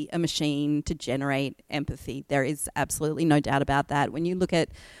can be a machine to generate empathy. There is absolutely no doubt about that. When you look at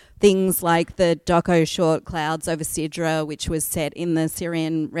things like the doco short Clouds Over Sidra, which was set in the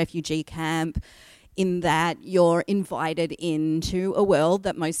Syrian refugee camp, in that you're invited into a world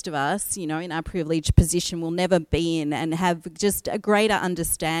that most of us, in our privileged position will never be in, and have just a greater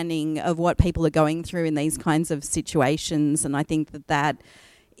understanding of what people are going through in these kinds of situations. And I think that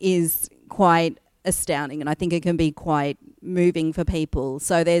is quite astounding, and I think it can be quite moving for people.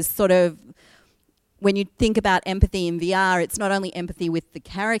 So there's sort of, when you think about empathy in VR, it's not only empathy with the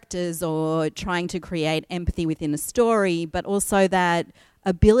characters or trying to create empathy within a story, but also that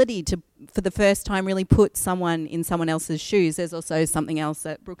ability to, for the first time, really put someone in someone else's shoes. There's also something else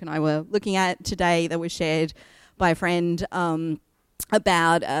that Brooke and I were looking at today that was shared by a friend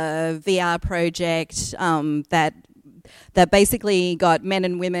about a VR project that that basically got men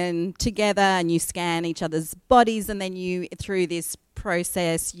and women together, and you scan each other's bodies, and then you, through this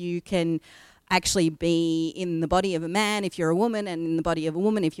process, you can actually be in the body of a man if you're a woman, and in the body of a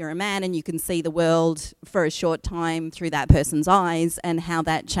woman if you're a man, and you can see the world for a short time through that person's eyes, and how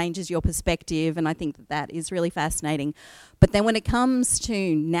that changes your perspective. And I think that that is really fascinating. But then when it comes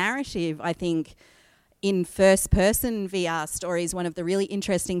to narrative, I think in first-person VR stories, one of the really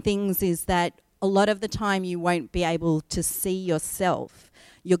interesting things is that a lot of the time you won't be able to see yourself.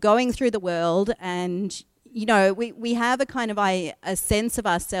 You're going through the world, and you know, we have a kind of a sense of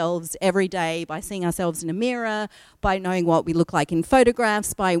ourselves every day by seeing ourselves in a mirror, by knowing what we look like in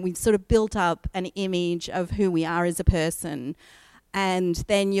photographs, we've sort of built up an image of who we are as a person. And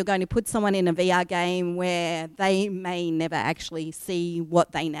then you're going to put someone in a VR game where they may never actually see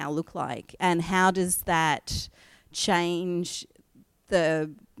what they now look like. And how does that change the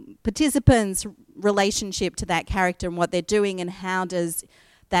participants' relationship to that character and what they're doing, and how does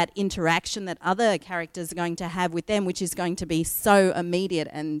that interaction that other characters are going to have with them, which is going to be so immediate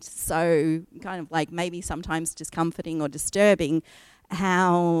and so kind of like maybe sometimes discomforting or disturbing,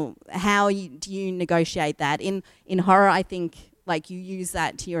 do you negotiate that? In horror, I think like you use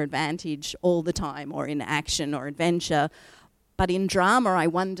that to your advantage all the time, or in action or adventure. But in drama, I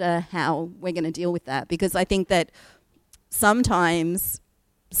wonder how we're going to deal with that, because I think that sometimes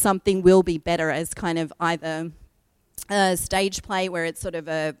something will be better as kind of either a stage play where it's sort of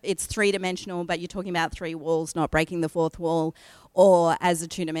it's three-dimensional, but you're talking about three walls, not breaking the fourth wall, or as a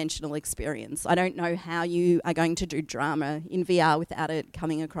two-dimensional experience. I don't know how you are going to do drama in VR without it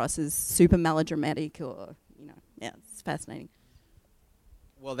coming across as super melodramatic, or, you know, yeah, it's fascinating.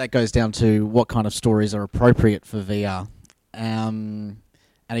 Well, that goes down to what kind of stories are appropriate for VR. And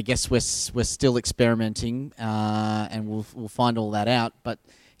I guess we're still experimenting, and we'll find all that out. But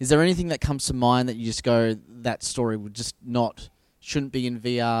is there anything that comes to mind that you just go, that story would just shouldn't be in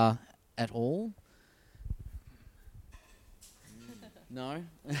VR at all? No?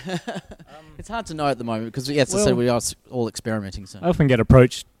 It's hard to know at the moment because, as I said, we are all experimenting. So I often get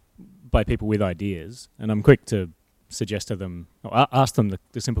approached by people with ideas, and I'm quick to suggest to them, or ask them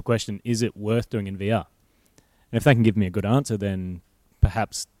the simple question, is it worth doing in VR? And if they can give me a good answer, then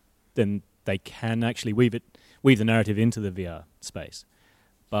perhaps then they can actually weave the narrative into the VR space.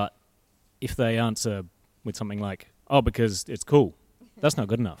 But if they answer with something like, oh, because it's cool, that's not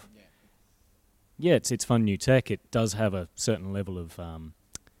good enough. Yeah, it's fun new tech. It does have a certain level of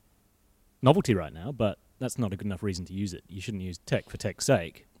novelty right now, but that's not a good enough reason to use it. You shouldn't use tech for tech's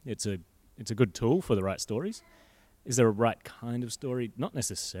sake. It's a good tool for the right stories. Is there a right kind of story? Not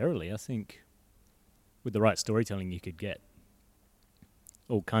necessarily. I think with the right storytelling, you could get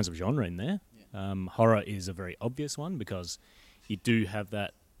all kinds of genre in there. Yeah. Horror is a very obvious one because you do have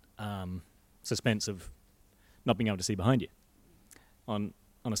that suspense of not being able to see behind you. On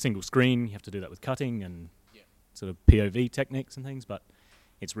a single screen, you have to do that with cutting and sort of POV techniques and things, but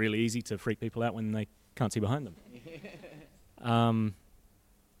it's really easy to freak people out when they can't see behind them.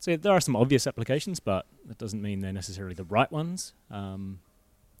 So there are some obvious applications, but that doesn't mean they're necessarily the right ones. I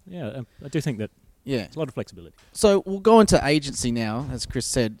do think that there's a lot of flexibility. So we'll go into agency now, as Chris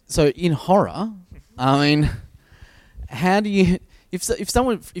said. So in horror, I mean, how do you,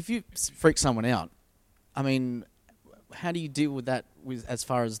 if you freak someone out, I mean, how do you deal with that? As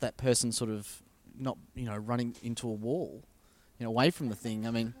far as that person sort of not, running into a wall, away from the thing.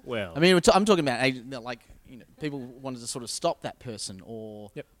 I mean, I'm talking about like, people wanted to sort of stop that person or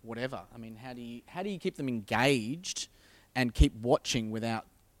whatever. I mean, how do you keep them engaged and keep watching without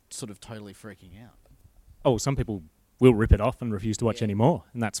sort of totally freaking out? Oh, some people will rip it off and refuse to watch anymore,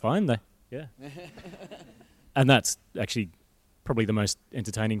 and that's fine. And that's actually probably the most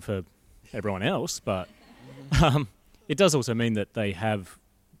entertaining for everyone else, but it does also mean that they have,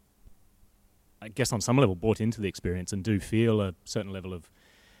 I guess on some level, bought into the experience and do feel a certain level of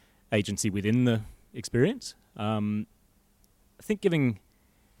agency within the experience. I think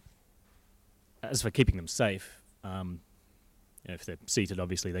as for keeping them safe, if they're seated,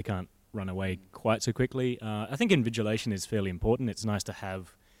 obviously they can't run away quite so quickly. I think invigilation is fairly important. It's nice to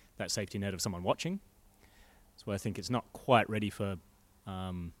have that safety net of someone watching. So I think it's not quite ready for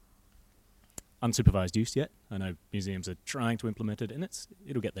unsupervised use yet. I know museums are trying to implement it, and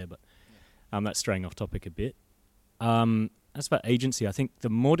it'll get there, but that's straying off topic a bit. As for agency, I think the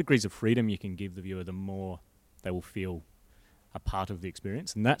more degrees of freedom you can give the viewer, the more they will feel a part of the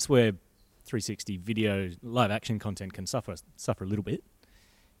experience. And that's where 360 video, live action content can suffer a little bit,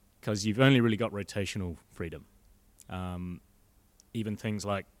 because you've only really got rotational freedom. Even things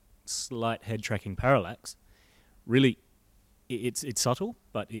like slight head tracking parallax, really, it's subtle,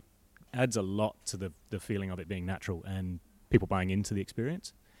 but it adds a lot to the feeling of it being natural and people buying into the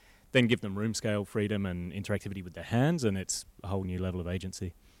experience. Then give them room scale freedom and interactivity with their hands, and it's a whole new level of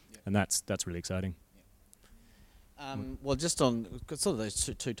agency. And that's really exciting. Well, just on sort of those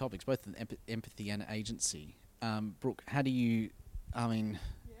two topics, both empathy and agency. Brooke, how do you? I mean,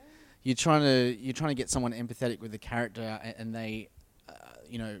 you're trying to get someone empathetic with the character, and they,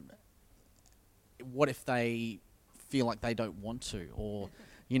 what if they feel like they don't want to, or,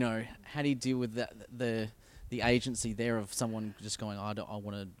 how do you deal with the agency there of someone just going, I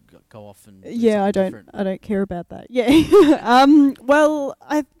want to go off and I don't care about that.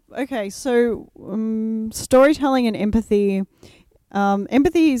 So storytelling and empathy.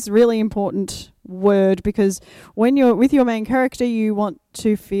 Empathy is a really important word because when you're with your main character, you want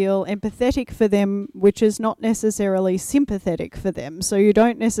to feel empathetic for them, which is not necessarily sympathetic for them. So you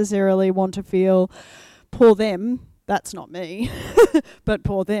don't necessarily want to feel poor them. That's not me, but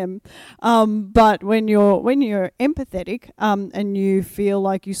poor them. But when you're empathetic, and you feel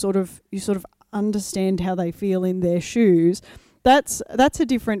like you sort of understand how they feel in their shoes, that's a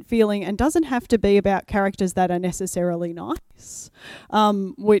different feeling, and doesn't have to be about characters that are necessarily nice,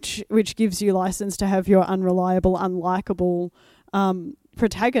 which gives you license to have your unreliable, unlikable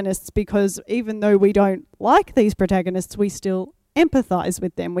protagonists, because even though we don't like these protagonists, we still empathise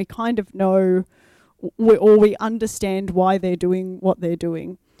with them. We kind of know, we understand why they're doing what they're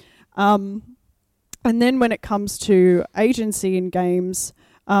doing. And then when it comes to agency in games,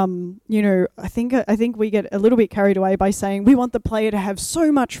 I think we get a little bit carried away by saying we want the player to have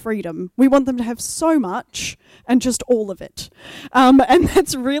so much freedom. We want them to have so much and just all of it. And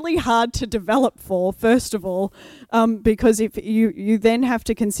that's really hard to develop for, first of all, because if you then have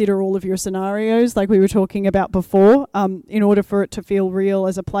to consider all of your scenarios, like we were talking about before. In order for it to feel real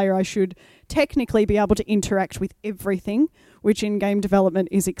as a player, I should technically be able to interact with everything, which in game development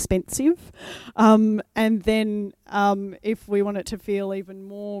is expensive. And then if we want it to feel even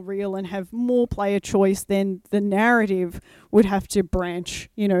more real and have more player choice, then the narrative would have to branch,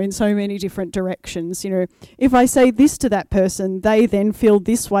 in so many different directions. If I say this to that person, they then feel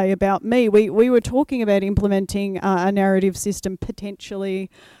this way about me. We were talking about implementing a narrative system potentially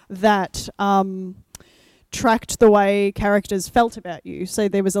that tracked the way characters felt about you. So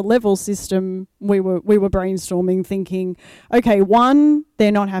there was a level system. We were brainstorming, thinking, okay, 1,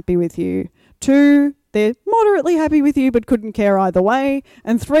 they're not happy with you. 2, they're moderately happy with you but couldn't care either way.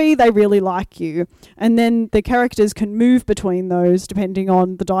 And 3, they really like you. And then the characters can move between those depending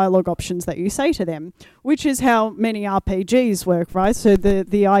on the dialogue options that you say to them, which is how many RPGs work, right? So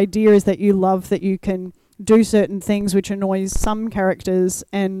the idea is that you love that you can do certain things which annoys some characters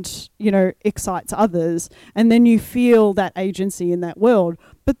and, excites others. And then you feel that agency in that world.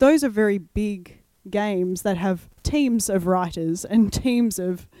 But those are very big games that have teams of writers and teams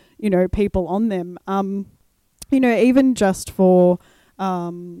of, people on them. Even just for,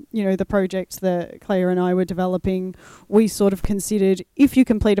 the project that Claire and I were developing, we sort of considered, if you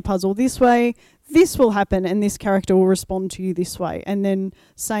complete a puzzle this way, this will happen and this character will respond to you this way. And then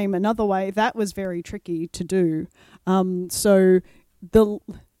same another way. That was very tricky to do. So you're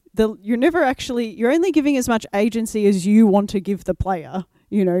only giving as much agency as you want to give the player.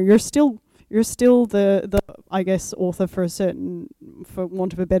 You're still the I guess author for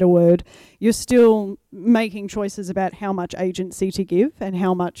want of a better word. You're still making choices about how much agency to give and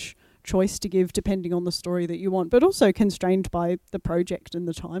how much choice to give depending on the story that you want, but also constrained by the project and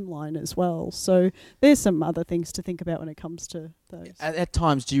the timeline as well. So there's some other things to think about when it comes to those. At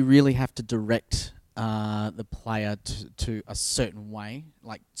times, do you really have to direct the player to a certain way,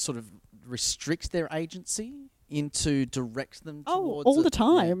 like sort of restrict their agency into direct them towards all the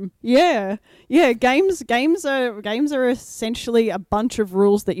time. Yeah. Games are essentially a bunch of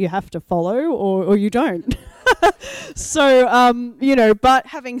rules that you have to follow or you don't. So but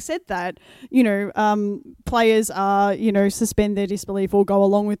having said that, players are, suspend their disbelief or go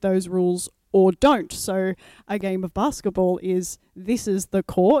along with those rules or don't. So a game of basketball is, this is the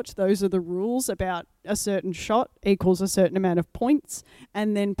court, those are the rules about a certain shot equals a certain amount of points,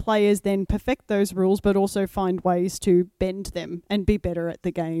 and then players then perfect those rules but also find ways to bend them and be better at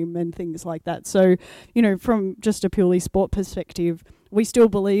the game and things like that. So, from just a purely sport perspective, we still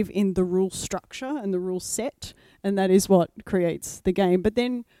believe in the rule structure and the rule set, and that is what creates the game. But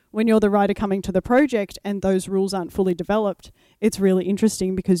then when you're the writer coming to the project and those rules aren't fully developed, it's really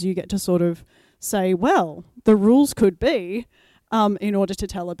interesting because you get to sort of say, well, the rules could be in order to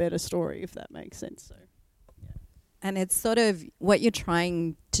tell a better story, if that makes sense. So, yeah. And it's sort of what you're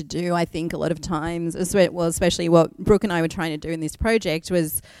trying to do, I think, a lot of times, especially what Brooke and I were trying to do in this project,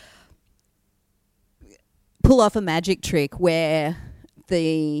 was pull off a magic trick where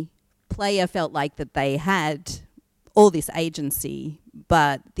the player felt like that they had all this agency,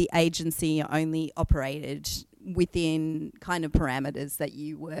 but the agency only operated within kind of parameters that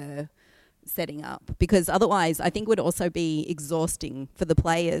you were setting up, because otherwise I think would also be exhausting for the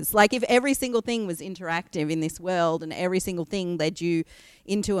players. Like if every single thing was interactive in this world and every single thing led you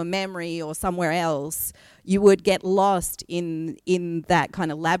into a memory or somewhere else, you would get lost in that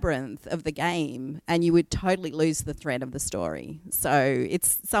kind of labyrinth of the game and you would totally lose the thread of the story. So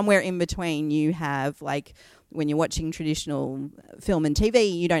it's somewhere in between. You have, like, when you're watching traditional film and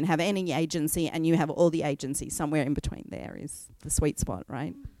TV, you don't have any agency and you have all the agency. Somewhere in between there is the sweet spot,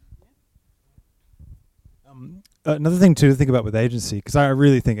 right? Another thing too to think about with agency, because I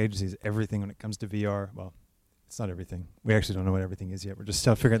really think agency is everything when it comes to VR. Well, it's not everything. We actually don't know what everything is yet. We're just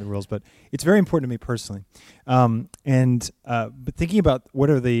still figuring out the rules, but it's very important to me personally. But thinking about what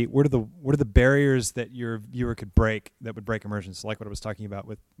are the barriers that your viewer could break that would break immersion. So like what I was talking about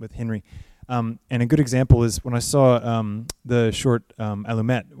with Henry. And a good example is when I saw the short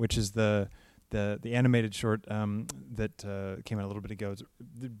Allumette, which is the animated short that came out a little bit ago.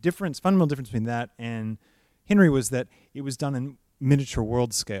 The fundamental difference between that and Henry was that it was done in miniature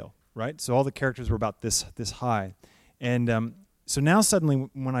world scale, right? So all the characters were about this high. And so now suddenly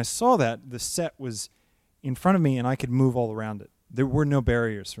when I saw that, the set was in front of me and I could move all around it. There were no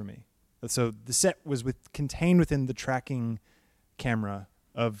barriers for me. So the set was contained within the tracking camera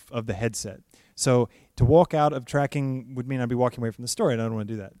of the headset. So to walk out of tracking would mean I'd be walking away from the story, and I don't want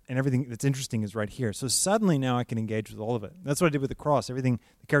to do that. And everything that's interesting is right here. So suddenly now I can engage with all of it. That's what I did with the Cross. The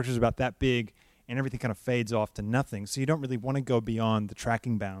characters are about that big, and everything kind of fades off to nothing. So you don't really want to go beyond the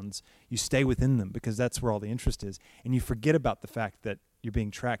tracking bounds. You stay within them because that's where all the interest is. And you forget about the fact that you're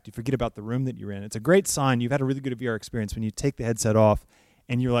being tracked. You forget about the room that you're in. It's a great sign you've had a really good VR experience when you take the headset off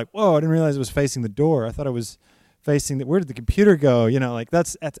and you're like, whoa, I didn't realize it was facing the door. I thought it was facing where did the computer go?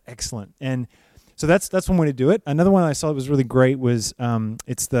 That's excellent. And so that's one way to do it. Another one I saw that was really great was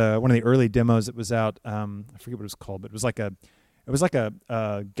it's one of the early demos that was out. I forget what it was called, but it was like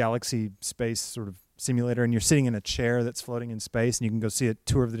a galaxy space sort of simulator, and you're sitting in a chair that's floating in space, and you can go see a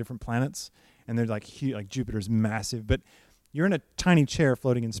tour of the different planets, and they're like huge, like Jupiter's massive, but you're in a tiny chair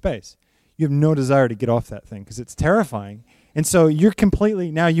floating in space. You have no desire to get off that thing because it's terrifying, and so you're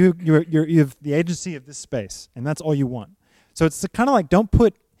completely now you have the agency of this space, and that's all you want. So it's kind of like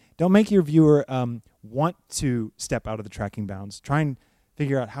don't make your viewer want to step out of the tracking bounds. Try and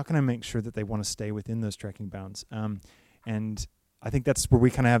figure out how can I make sure that they want to stay within those tracking bounds. And I think that's where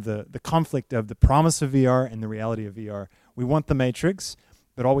we kind of have the conflict of the promise of VR and the reality of VR. We want the Matrix,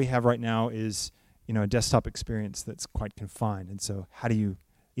 but all we have right now is a desktop experience that's quite confined. And so how do you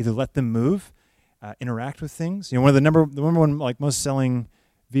either let them move, interact with things? One of the number one like most selling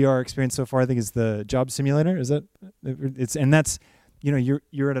VR experience so far, I think, is the Job Simulator. Is that that's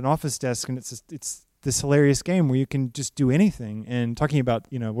you're at an office desk and it's this hilarious game where you can just do anything. And talking about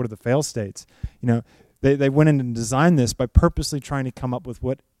what are the fail states, They went in and designed this by purposely trying to come up with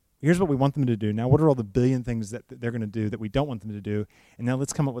here's what we want them to do. Now, what are all the billion things that they're going to do that we don't want them to do? And now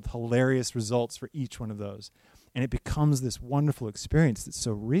let's come up with hilarious results for each one of those. And it becomes this wonderful experience that's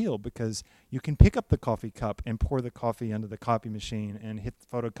so real because you can pick up the coffee cup and pour the coffee under the copy machine and hit the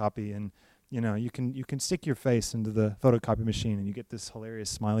photocopy, and you can stick your face into the photocopy machine and you get this hilarious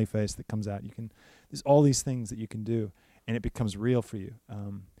smiley face that comes out. There's all these things that you can do, and it becomes real for you.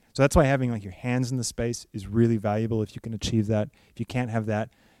 So that's why having like your hands in the space is really valuable if you can achieve that. If you can't have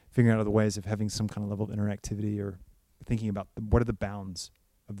that, figuring out other ways of having some kind of level of interactivity or thinking about what are the bounds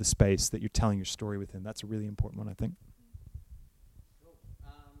of the space that you're telling your story within. That's a really important one, I think.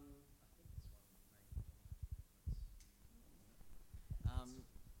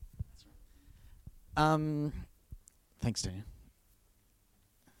 Thanks, Daniel.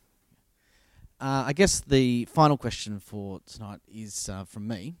 I guess the final question for tonight is from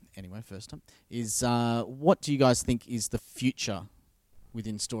me, anyway, first time, is what do you guys think is the future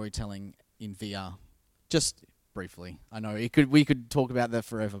within storytelling in VR? Just briefly. I know we could talk about that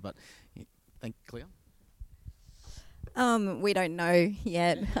forever, but thank you, Cleo. We don't know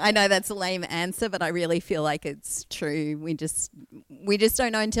yet. I know that's a lame answer, but I really feel like it's true. We just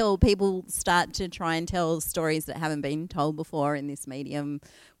don't know until people start to try and tell stories that haven't been told before in this medium.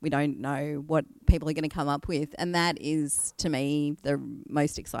 We don't know what people are going to come up with, and that is, to me, the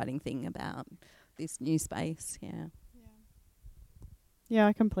most exciting thing about this new space. Yeah,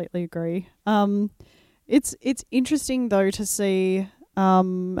 I completely agree. It's interesting though to see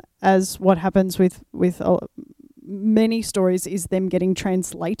as what happens with many stories is them getting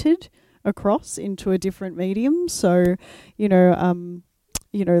translated across into a different medium. So,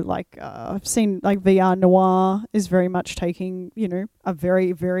 I've seen like VR noir is very much taking, a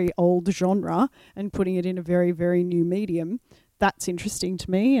very, very old genre and putting it in a very, very new medium. That's interesting to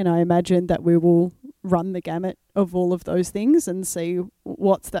me, and I imagine that we will run the gamut of all of those things and see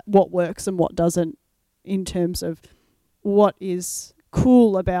what works and what doesn't, in terms of what is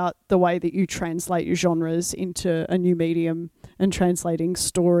cool about the way that you translate your genres into a new medium and translating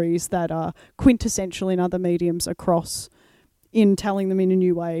stories that are quintessential in other mediums across in telling them in a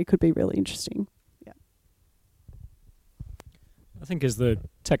new way could be really interesting. Yeah. I think as the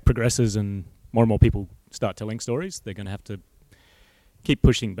tech progresses and more people start telling stories, they're going to have to keep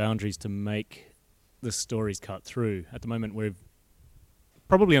pushing boundaries to make the stories cut through. At the moment, we're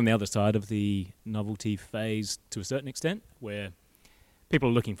probably on the other side of the novelty phase to a certain extent, where people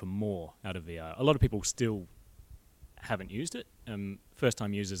are looking for more out of VR. A lot of people still haven't used it.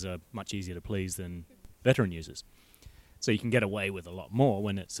 First-time users are much easier to please than veteran users. So you can get away with a lot more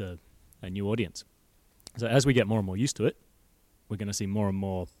when it's a new audience. So as we get more and more used to it, we're going to see more and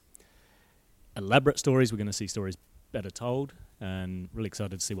more elaborate stories. We're going to see stories better told, and really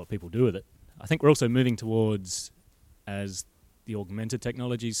excited to see what people do with it. I think we're also moving towards, as the augmented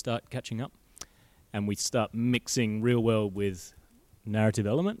technologies start catching up, and we start mixing real world with narrative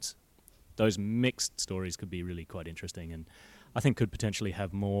elements, those mixed stories could be really quite interesting, and I think could potentially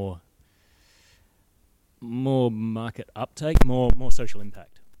have more market uptake, more social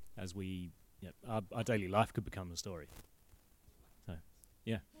impact, as our daily life could become a story. So,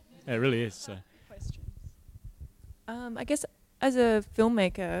 yeah, it really is. So. I guess as a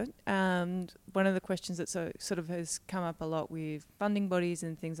filmmaker, one of the questions that sort of has come up a lot with funding bodies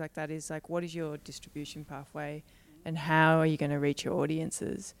and things like that is like, what is your distribution pathway, and how are you going to reach your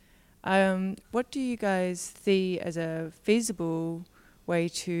audiences? What do you guys see as a feasible way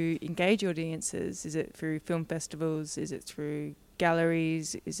to engage audiences? Is it through film festivals? Is it through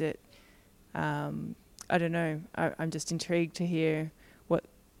galleries? Is it, I don't know. I'm just intrigued to hear what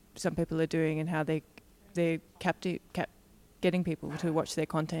some people are doing and how they're getting people to watch their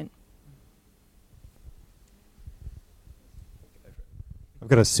content. I've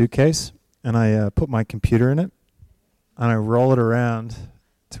got a suitcase, and I put my computer in it, and I roll it around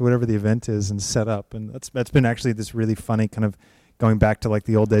to whatever the event is and set up. And that's been actually this really funny kind of going back to like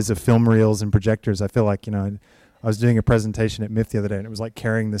the old days of film reels and projectors. I feel like, I was doing a presentation at MIF the other day, and it was like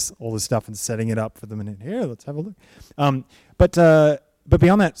carrying all this stuff and setting it up for them. And here, let's have a look. But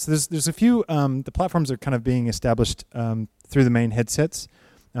beyond that, so there's a few, the platforms are kind of being established through the main headsets.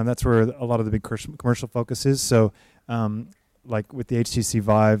 And that's where a lot of the big commercial focus is. So like with the HTC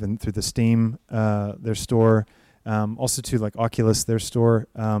Vive and through the Steam, their store, also to like Oculus, their store,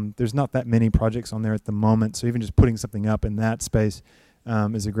 there's not that many projects on there at the moment. So even just putting something up in that space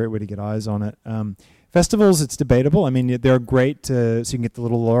is a great way to get eyes on it. Festivals, it's debatable. I mean, they're great so you can get the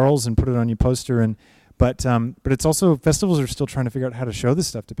little laurels and put it on your poster. But it's also, festivals are still trying to figure out how to show this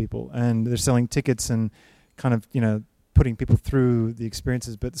stuff to people. And they're selling tickets and kind of, putting people through the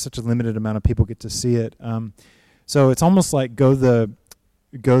experiences, but such a limited amount of people get to see it. So it's almost like go the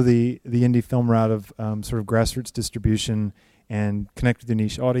indie film route of sort of grassroots distribution and connect with the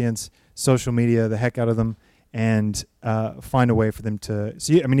niche audience, social media the heck out of them, and find a way for them to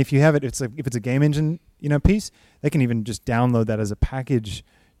see. I mean, if you have it, if it's a game engine piece, they can even just download that as a package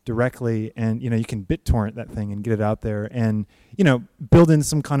directly, and you can BitTorrent that thing and get it out there, and build in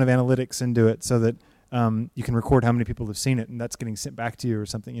some kind of analytics into it so that you can record how many people have seen it, and that's getting sent back to you or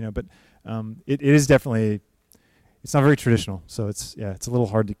something. But it is definitely, it's not very traditional, so it's a little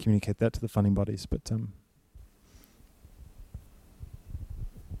hard to communicate that to the funding bodies, but.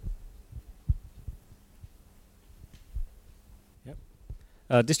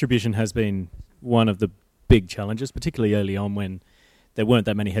 Distribution has been one of the big challenges, particularly early on when there weren't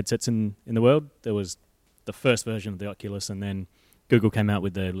that many headsets in the world. There was the first version of the Oculus, and then Google came out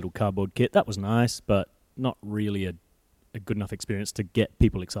with their little cardboard kit. That was nice, but not really a good enough experience to get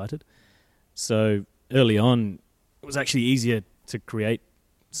people excited. So early on, it was actually easier to create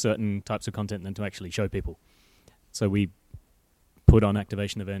certain types of content than to actually show people. So we put on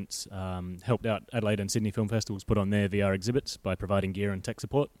activation events, helped out Adelaide and Sydney film festivals put on their VR exhibits by providing gear and tech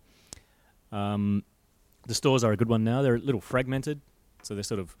support. The stores are a good one now. They're a little fragmented, so they're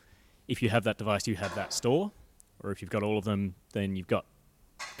sort of, if you have that device, you have that store, or if you've got all of them, then you've got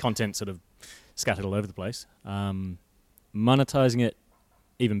content sort of scattered all over the place. Monetizing it,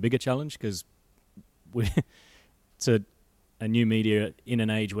 even bigger challenge, because it's a new media in an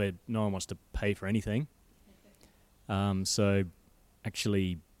age where no one wants to pay for anything. So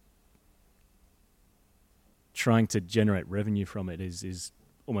actually trying to generate revenue from it is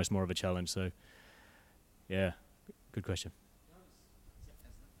almost more of a challenge. So yeah, good question.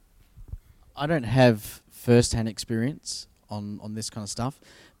 I don't have first-hand experience on this kind of stuff,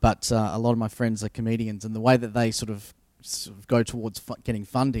 but a lot of my friends are comedians, and the way that they sort of go towards getting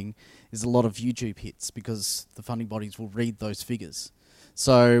funding is a lot of YouTube hits, because the funding bodies will read those figures.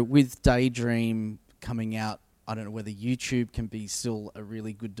 So with Daydream coming out, I don't know whether YouTube can be still a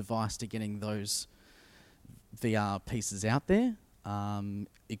really good device to getting those VR pieces out there,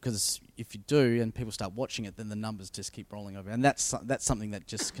 because if you do and people start watching it, then the numbers just keep rolling over, and that's something that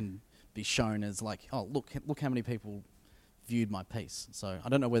just can be shown as like, oh, look how many people viewed my piece. So I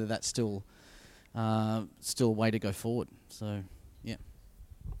don't know whether that's still a way to go forward. So yeah.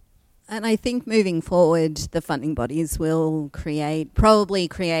 And I think moving forward, the funding bodies will probably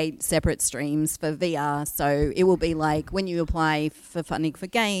create separate streams for VR. So it will be like when you apply for funding for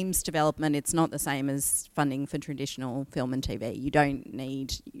games development, it's not the same as funding for traditional film and TV. You don't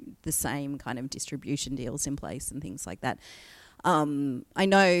need the same kind of distribution deals in place and things like that. I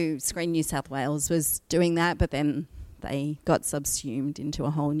know Screen New South Wales was doing that, but then they got subsumed into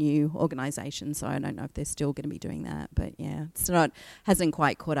a whole new organisation, so I don't know if they're still going to be doing that. But yeah, hasn't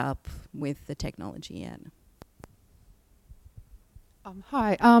quite caught up with the technology yet.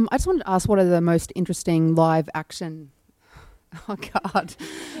 Hi, I just wanted to ask, what are the most interesting live action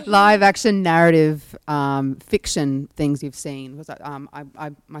narrative fiction things you've seen? Because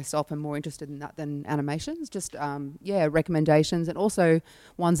I myself am more interested in that than animations. Just recommendations, and also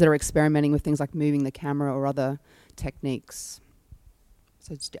ones that are experimenting with things like moving the camera or other techniques.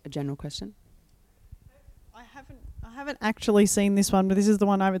 So just a general question. I haven't actually seen this one, but this is the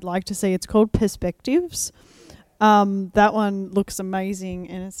one I would like to see. It's called Perspectives. That one looks amazing,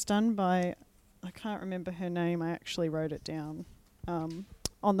 and it's done by, I can't remember her name. I actually wrote it down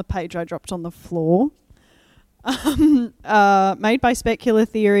on the page I dropped on the floor. Made by Specular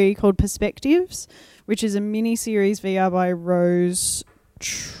Theory, called Perspectives, which is a mini-series VR by Rose.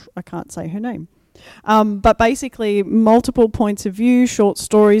 I can't say her name. But basically multiple points of view, short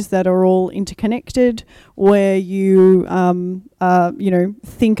stories that are all interconnected, where you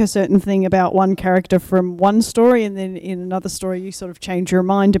think a certain thing about one character from one story, and then in another story you sort of change your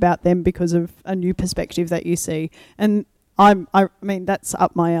mind about them because of a new perspective that you see. And I mean, that's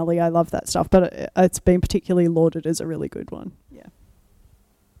up my alley. I love that stuff, but it's been particularly lauded as a really good one. Yeah.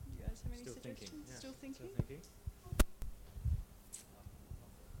 You guys have any suggestions? Still thinking?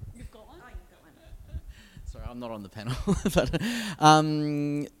 You've got one? Oh, you've got one. Sorry, I'm not on the panel, but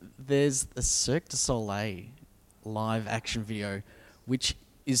there's the Cirque du Soleil live action video, which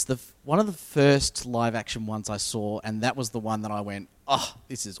is one of the first live action ones I saw, and that was the one that I went, oh,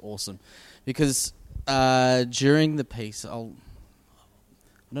 this is awesome, because during the piece, I don't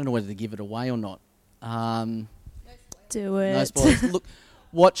know whether to give it away or not. Do it. No spoilers. Look,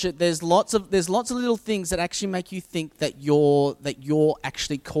 watch it. There's lots of little things that actually make you think that you're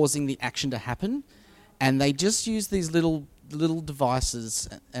actually causing the action to happen, and they just use these little devices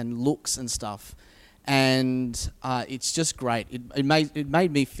and looks and stuff, and it's just great. It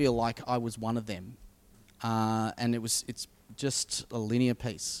made me feel like I was one of them, and it's just a linear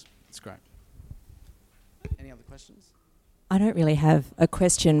piece. It's great. Any other questions? I don't really have a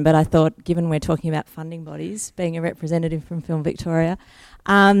question, but I thought, given we're talking about funding bodies, being a representative from Film Victoria,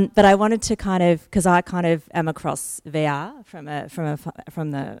 but I wanted to because I am across VR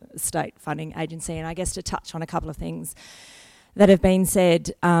from the state funding agency, and I guess to touch on a couple of things that have been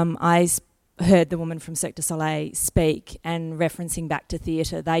said. I heard the woman from Cirque du Soleil speak, and referencing back to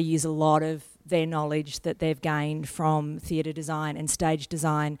theatre, they use a lot of their knowledge that they've gained from theatre design and stage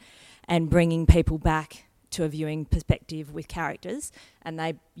design, and bringing people back to a viewing perspective with characters, and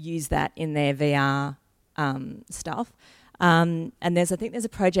they use that in their VR stuff. And there's a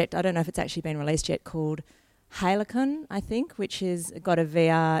project, I don't know if it's actually been released yet, called Halcyon, I think, which has got a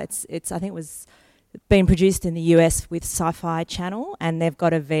VR. It's I think it was being produced in the US with Sci-Fi Channel, and they've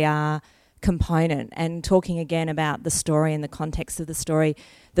got a VR component. And talking again about the story and the context of the story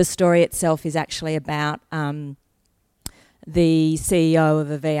itself is actually about the CEO of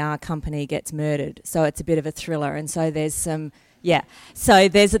a VR company gets murdered, so it's a bit of a thriller, and so there's some so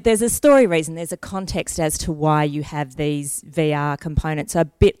there's a story reason, there's a context as to why you have these VR components. So a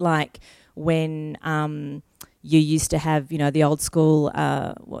bit like when you used to have the old school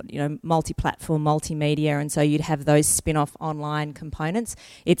multi-platform, multimedia, and so you'd have those spin-off online components.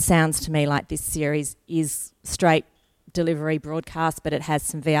 It sounds to me like this series is straight delivery broadcast, but it has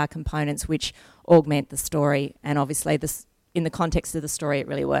some VR components which augment the story, and obviously in the context of the story it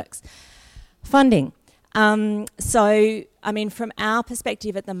really works. Funding. So, I mean, from our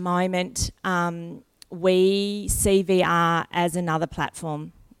perspective at the moment, we see VR as another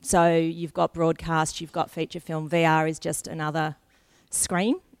platform. So you've got broadcast, you've got feature film. VR is just another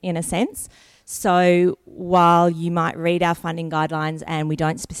screen, in a sense. So while you might read our funding guidelines and we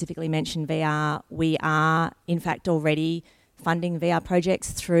don't specifically mention VR, we are in fact already funding VR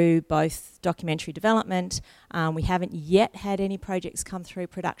projects through both documentary development. We haven't yet had any projects come through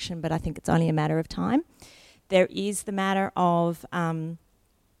production, but I think it's only a matter of time. There is the matter of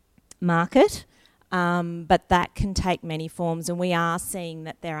market, but that can take many forms, and we are seeing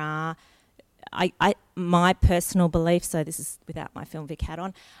that there are, my personal belief, so this is without my Film Vic hat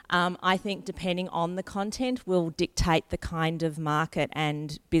on, I think depending on the content will dictate the kind of market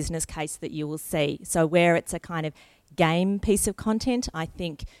and business case that you will see. So where it's a kind of game piece of content, I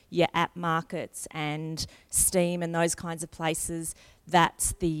think your app markets and Steam and those kinds of places,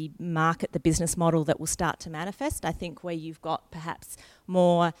 that's the market, the business model that will start to manifest. I think where you've got perhaps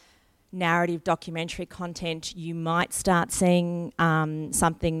more narrative documentary content, you might start seeing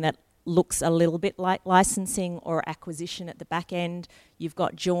something that looks a little bit like licensing or acquisition at the back end. You've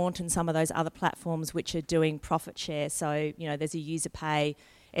got Jaunt and some of those other platforms which are doing profit share. So, you know, there's a user pay,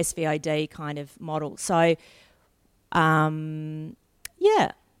 SVOD kind of model. So,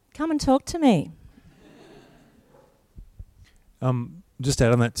 yeah, come and talk to me. Just to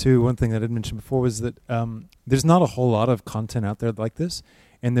add on that too, one thing that I did mention before was that there's not a whole lot of content out there like this,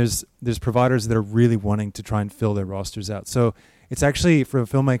 and there's providers that are really wanting to try and fill their rosters out. So it's actually, for a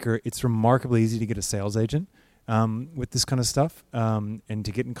filmmaker, it's remarkably easy to get a sales agent with this kind of stuff, and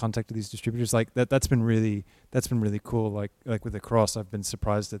to get in contact with these distributors. Like that's been really cool. Like with Across, I've been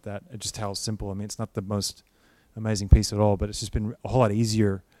surprised at that, at just how simple. I mean, it's not the most amazing piece at all, but it's just been a whole lot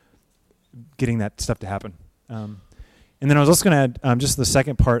easier getting that stuff to happen. And then I was also going to add just the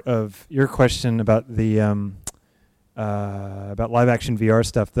second part of your question about the about live action VR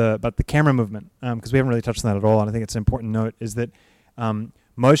stuff, about the camera movement, because we haven't really touched on that at all. And I think it's an important note is that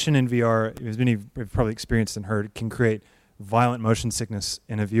motion in VR, as many have probably experienced and heard, can create violent motion sickness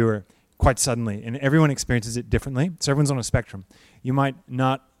in a viewer quite suddenly, and everyone experiences it differently. So everyone's on a spectrum. You might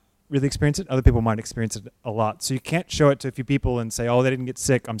not really experience it. Other people might experience it a lot. So you can't show it to a few people and say, "Oh, they didn't get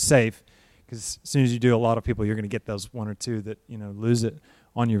sick. I'm safe." Because as soon as you do, a lot of people, you're going to get those one or two that lose it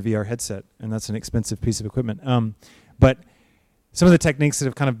on your VR headset, and that's an expensive piece of equipment. But some of the techniques that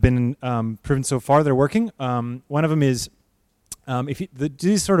have kind of been proven so far that are working. One of them is if you do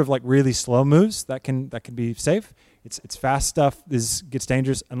these sort of like really slow moves, that can be safe. It's fast stuff gets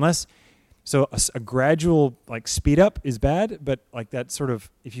dangerous unless. So a gradual like speed up is bad, but like that sort of,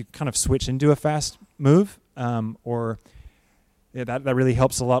 if you kind of switch into a fast move, that really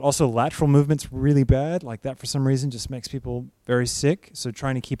helps a lot. Also, lateral movement's really bad. Like that for some reason just makes people very sick. So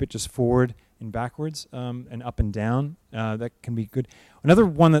trying to keep it just forward and backwards and up and down, that can be good. Another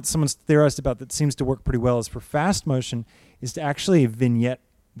one that someone's theorized about that seems to work pretty well is for fast motion is to actually vignette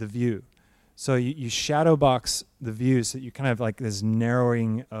the view. So you shadow box the view so that you kind of like this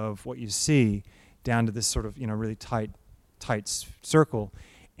narrowing of what you see down to this sort of really tight circle,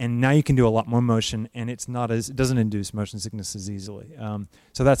 and now you can do a lot more motion, and it doesn't induce motion sickness as easily.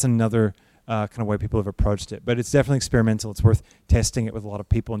 So that's another kind of way people have approached it, but it's definitely experimental. It's worth testing it with a lot of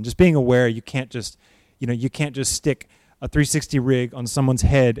people and just being aware. You can't just stick a 360 rig on someone's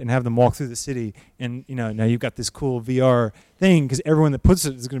head and have them walk through the city, and now you've got this cool VR thing, because everyone that puts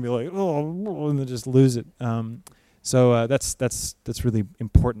it is going to be like, oh, and they'll just lose it. So that's really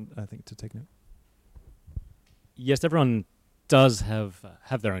important, I think, to take note. Yes, everyone does have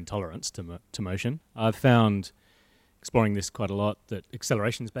their own tolerance to motion. I've found, exploring this quite a lot, that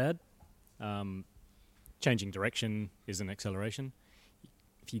acceleration's bad. Changing direction is an acceleration.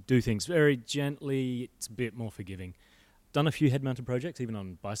 If you do things very gently, it's a bit more forgiving. Done a few head-mounted projects, even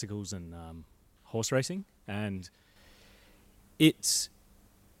on bicycles and horse racing, and it's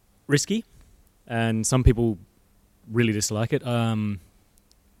risky, and some people really dislike it.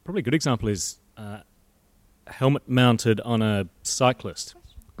 Probably a good example is helmet mounted on a cyclist.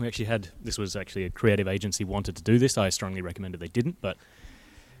 We actually had, this was actually a creative agency wanted to do this. I strongly recommended they didn't, but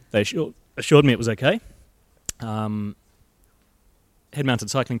they assured me it was okay. Head-mounted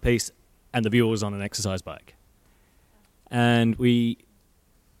cycling piece, and the viewer was on an exercise bike. And we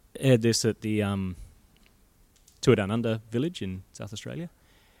aired this at the Tour Down Under village in South Australia.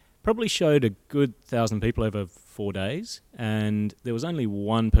 Probably showed a good 1,000 people over 4 days, and there was only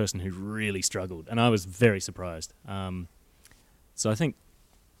one person who really struggled, and I was very surprised. So I think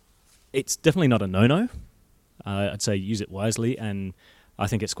it's definitely not a no-no. I'd say use it wisely, and I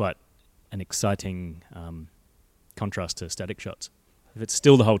think it's quite an exciting contrast to static shots. If it's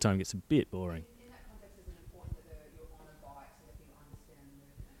still the whole time, it gets a bit boring.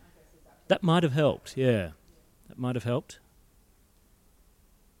 That might have helped, yeah. That might have helped.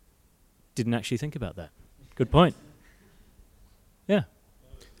 Didn't actually think about that. Good point. Yeah.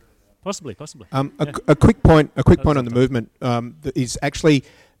 Possibly. A quick point on the movement is actually,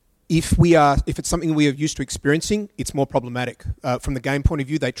 if it's something we are used to experiencing, it's more problematic. From the game point of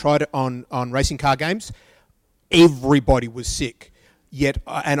view, they tried it on racing car games. Everybody was sick. Yet,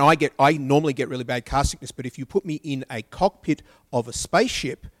 and I normally get really bad car sickness, but if you put me in a cockpit of a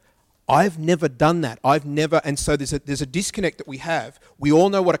spaceship, I've never done that. And so there's a disconnect that we have. We all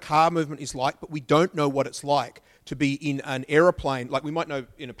know what a car movement is like, but we don't know what it's like to be in an aeroplane. Like we might know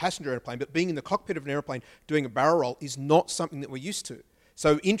in a passenger airplane, but being in the cockpit of an airplane doing a barrel roll is not something that we're used to.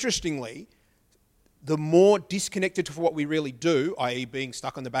 So interestingly, the more disconnected to what we really do, i.e. being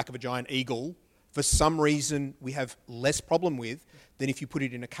stuck on the back of a giant eagle, for some reason we have less problem with than if you put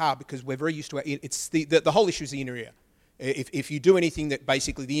it in a car, because we're very used to it. It's the whole issue is the inner ear. If you do anything that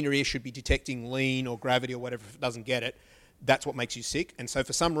basically the inner ear should be detecting lean or gravity or whatever, if it doesn't get it, that's what makes you sick. And so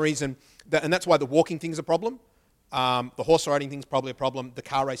for some reason, and that's why the walking thing's a problem, the horse riding thing's probably a problem, the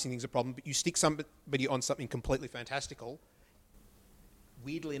car racing thing's a problem, but you stick somebody on something completely fantastical,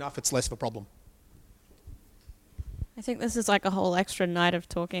 weirdly enough, it's less of a problem. I think this is like a whole extra night of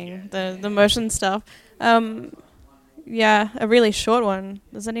talking, the motion stuff. Yeah, a really short one.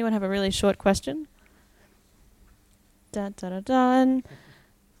 Does anyone have a really short question? Dun, dun, dun, dun.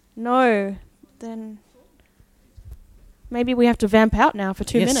 No. Then maybe we have to vamp out now for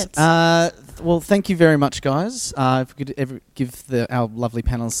 2 minutes. Well, thank you very much, guys. If we could give our lovely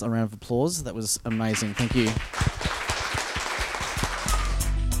panelists a round of applause. That was amazing. Thank you.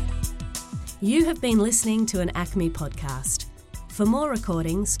 You have been listening to an ACME podcast. For more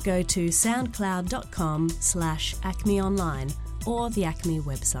recordings, go to soundcloud.com/ACME Online or the ACME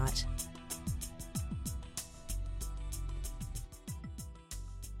website.